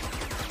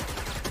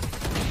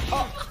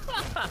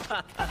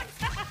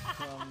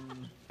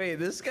 Wait,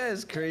 this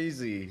guy's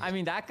crazy. I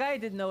mean, that guy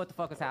didn't know what the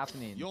fuck was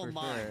happening. For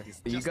sure.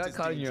 You got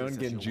caught in your own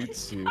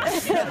genjutsu.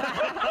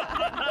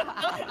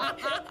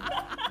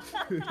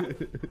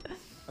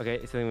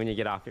 Okay, Celine, when you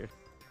get off here.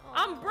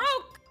 I'm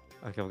broke.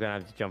 Okay, we're gonna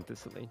have to jump this,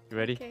 Celine. You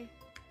ready? Okay.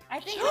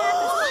 I think you have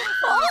to sleep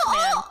for this,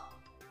 man.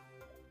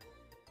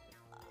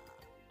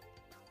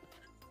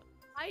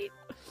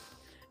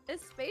 Is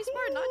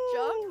spacebar not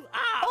jump?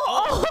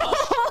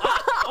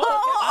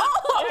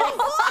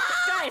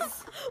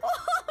 Guys. Oh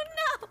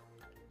no!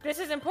 This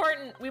is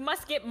important. We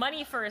must get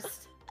money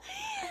first.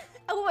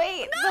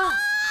 Wait. No!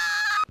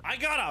 I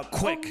got out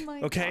quick,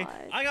 okay?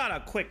 I got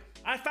out quick.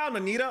 I found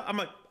Anita. I'm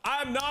like,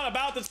 I'm not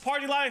about this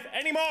party life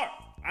anymore.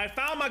 I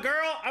found my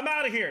girl. I'm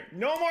out of here.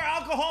 No more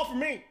alcohol for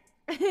me.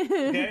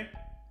 Okay?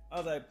 I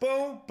was like,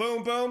 boom,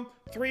 boom, boom.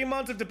 3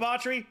 months of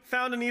debauchery.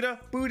 Found Anita.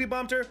 Booty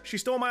bumped her. She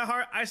stole my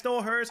heart. I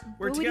stole hers.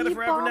 We're together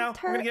forever now.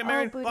 We're gonna get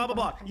married. Blah, blah,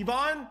 blah.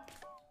 Yvonne,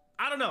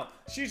 I don't know.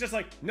 She's just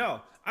like,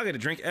 no, I gotta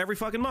drink every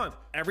fucking month,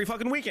 every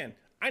fucking weekend.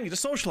 I need to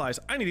socialize.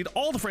 I need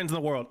all the friends in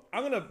the world.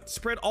 I'm gonna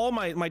spread all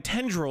my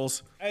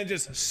tendrils and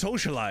just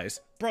socialize.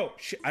 Bro,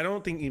 I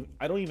don't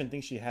even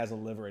think she has a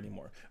liver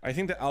anymore. I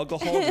think the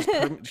alcohol,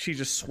 she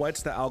just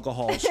sweats the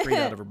alcohol straight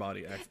out of her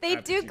body. They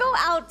do go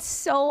out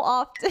so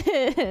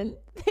often.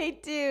 They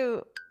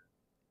do.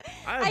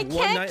 I have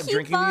one night of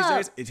drinking these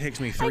days. It takes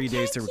me 3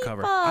 days to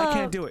recover. I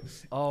can't do it.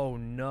 Oh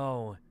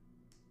no.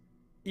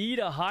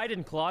 Ida, hide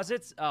in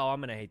closets? Oh, I'm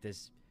gonna hate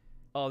this.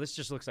 Oh, this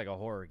just looks like a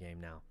horror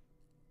game now.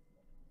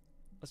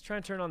 Let's try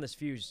and turn on this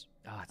fuse.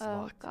 Oh, it's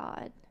locked. Oh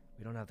god.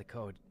 We don't have the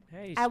code.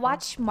 Hey, I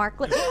watched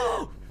Marklet.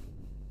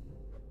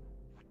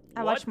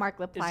 I watched Mark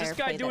Is Liplier this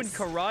guy play doing this.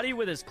 karate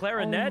with his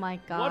clarinet? Oh my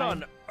god. What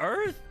on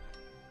earth?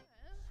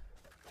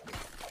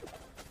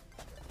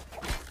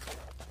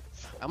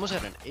 I almost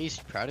had an ace.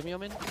 Proud of me,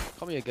 Omen?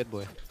 Call me a good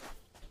boy.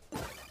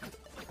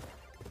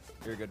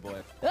 You're a good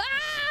boy.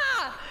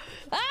 Ah!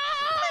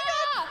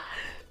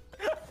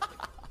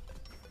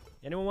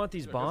 Anyone want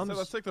these bombs?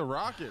 Let's take the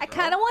rocket. I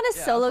kind of want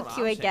to solo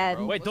queue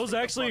again. Wait, those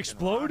actually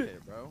explode?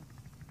 Rocket, bro.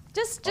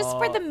 Just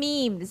for the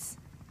memes.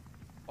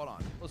 Hold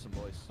on. Listen,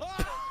 boys.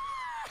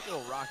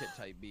 Little rocket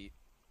type beat.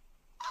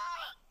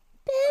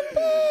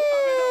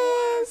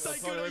 Bimbus!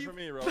 Away from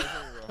me, bro. Oh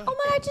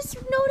my, I just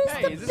noticed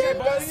Hey, the is this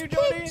everybody Bimbus you,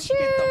 Jody? picture.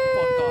 Get the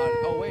fuck on.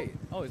 Oh, wait.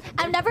 Oh, is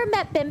I've never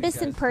met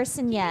Bimbus in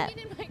person yet.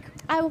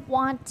 I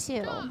want to.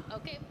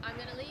 Okay, I'm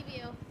gonna leave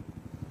you.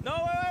 No,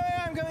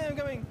 wait, I'm coming, I'm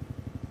coming.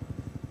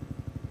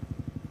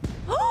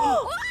 I'm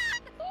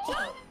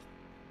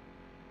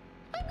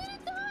gonna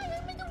die.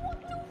 I'm gonna walk.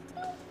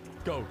 No.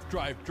 Go.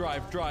 Drive.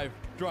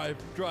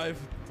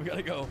 We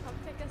gotta go. Come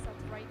pick us up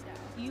right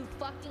now. You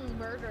fucking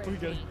murdered We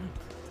me.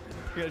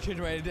 gotta change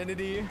my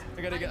identity.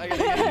 I gotta get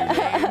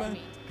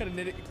a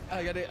new name.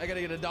 I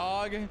gotta get a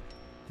dog.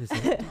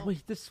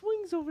 Wait, the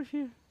swings over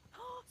here.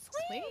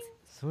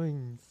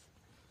 Swings.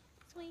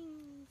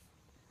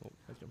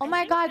 Oh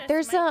my god,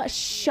 there's a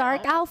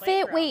shark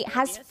outfit. Wait,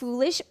 has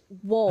Foolish?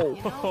 Whoa.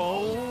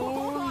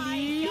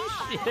 Holy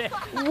shit.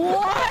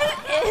 What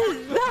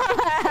is the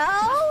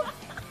hell?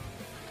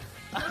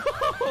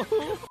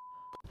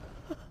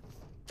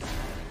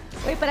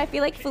 Wait, but I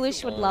feel like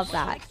Foolish would love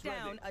that.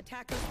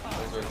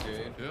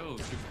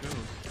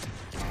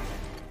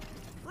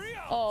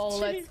 Oh,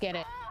 let's get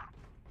it.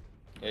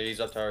 Yeah, he's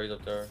up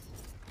there.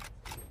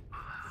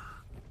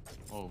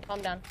 Oh.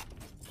 Calm down.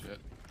 Shit.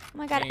 Oh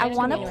my god, I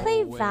want to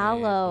play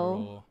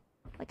Valo.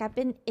 Like, I've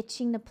been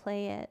itching to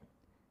play it.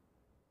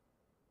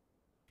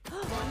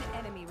 One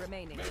enemy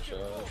remaining.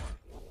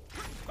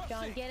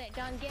 John, get it.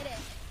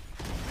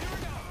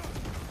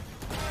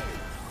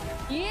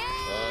 Yeah!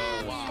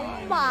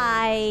 Oh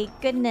my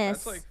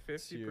goodness. That's like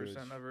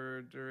 50% of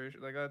her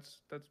duration. Like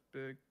that's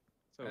big.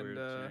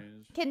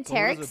 And Can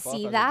Tarek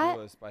see that?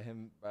 By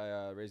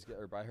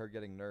her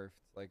getting nerfed,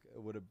 like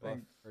it would have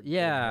buffed. her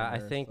Yeah, I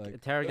nerfed, think like,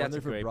 Tarek I gets wonder a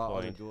if it great brought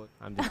point. auto-duel.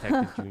 I'm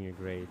detective junior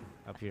grade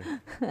up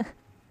here.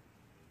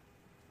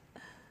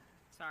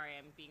 Sorry,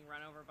 I'm being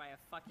run over by a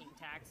fucking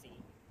taxi.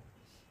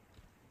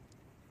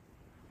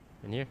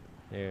 In here?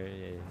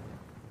 Yeah.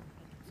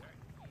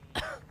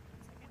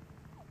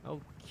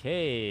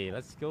 Okay,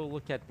 let's go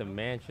look at the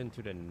mansion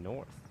to the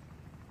north.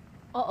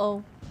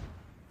 Uh-oh.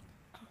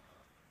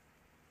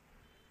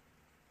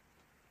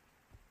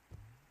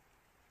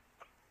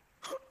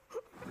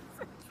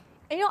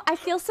 You know, I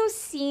feel so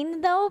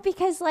seen though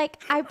because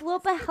like I blew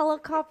up a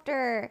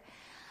helicopter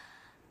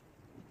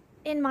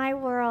in my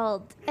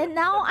world, and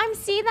now I'm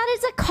seeing that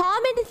it's a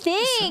common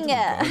thing.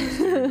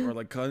 Or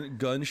like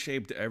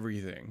gun-shaped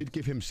everything. You'd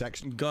give him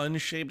sex.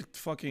 Gun-shaped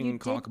fucking You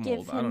did cock give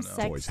mold. I him don't know.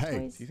 sex Toys. Hey.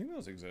 toys. Do you think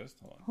those exist?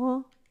 Hold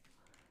on.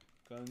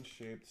 Huh?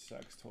 Gun-shaped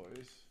sex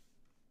toys.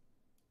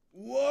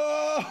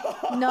 Whoa!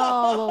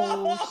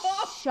 No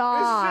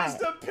shot. It's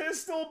just a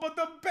pistol, but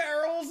the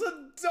barrel's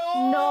a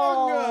dog.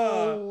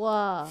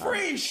 No.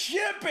 Free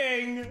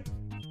shipping.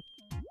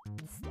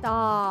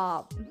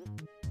 Stop.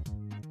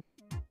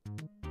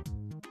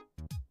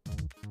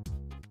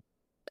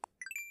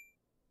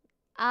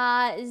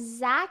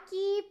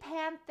 Zaki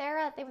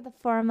Panthera, they were the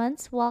 4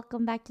 months.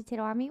 Welcome back to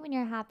Tito Army. When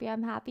you're happy,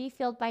 I'm happy.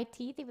 Filled by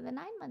Teeth, they were the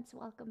 9 months.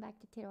 Welcome back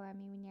to Tito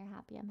Army. When you're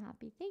happy, I'm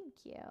happy. Thank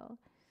you.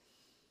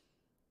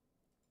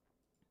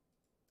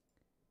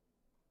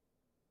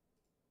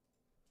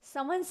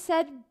 Someone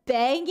said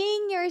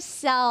banging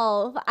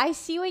yourself. I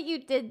see what you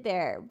did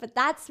there, but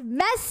that's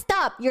messed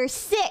up. You're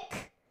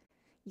sick.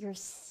 You're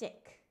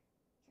sick.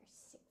 You're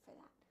sick for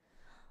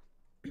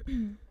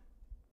that.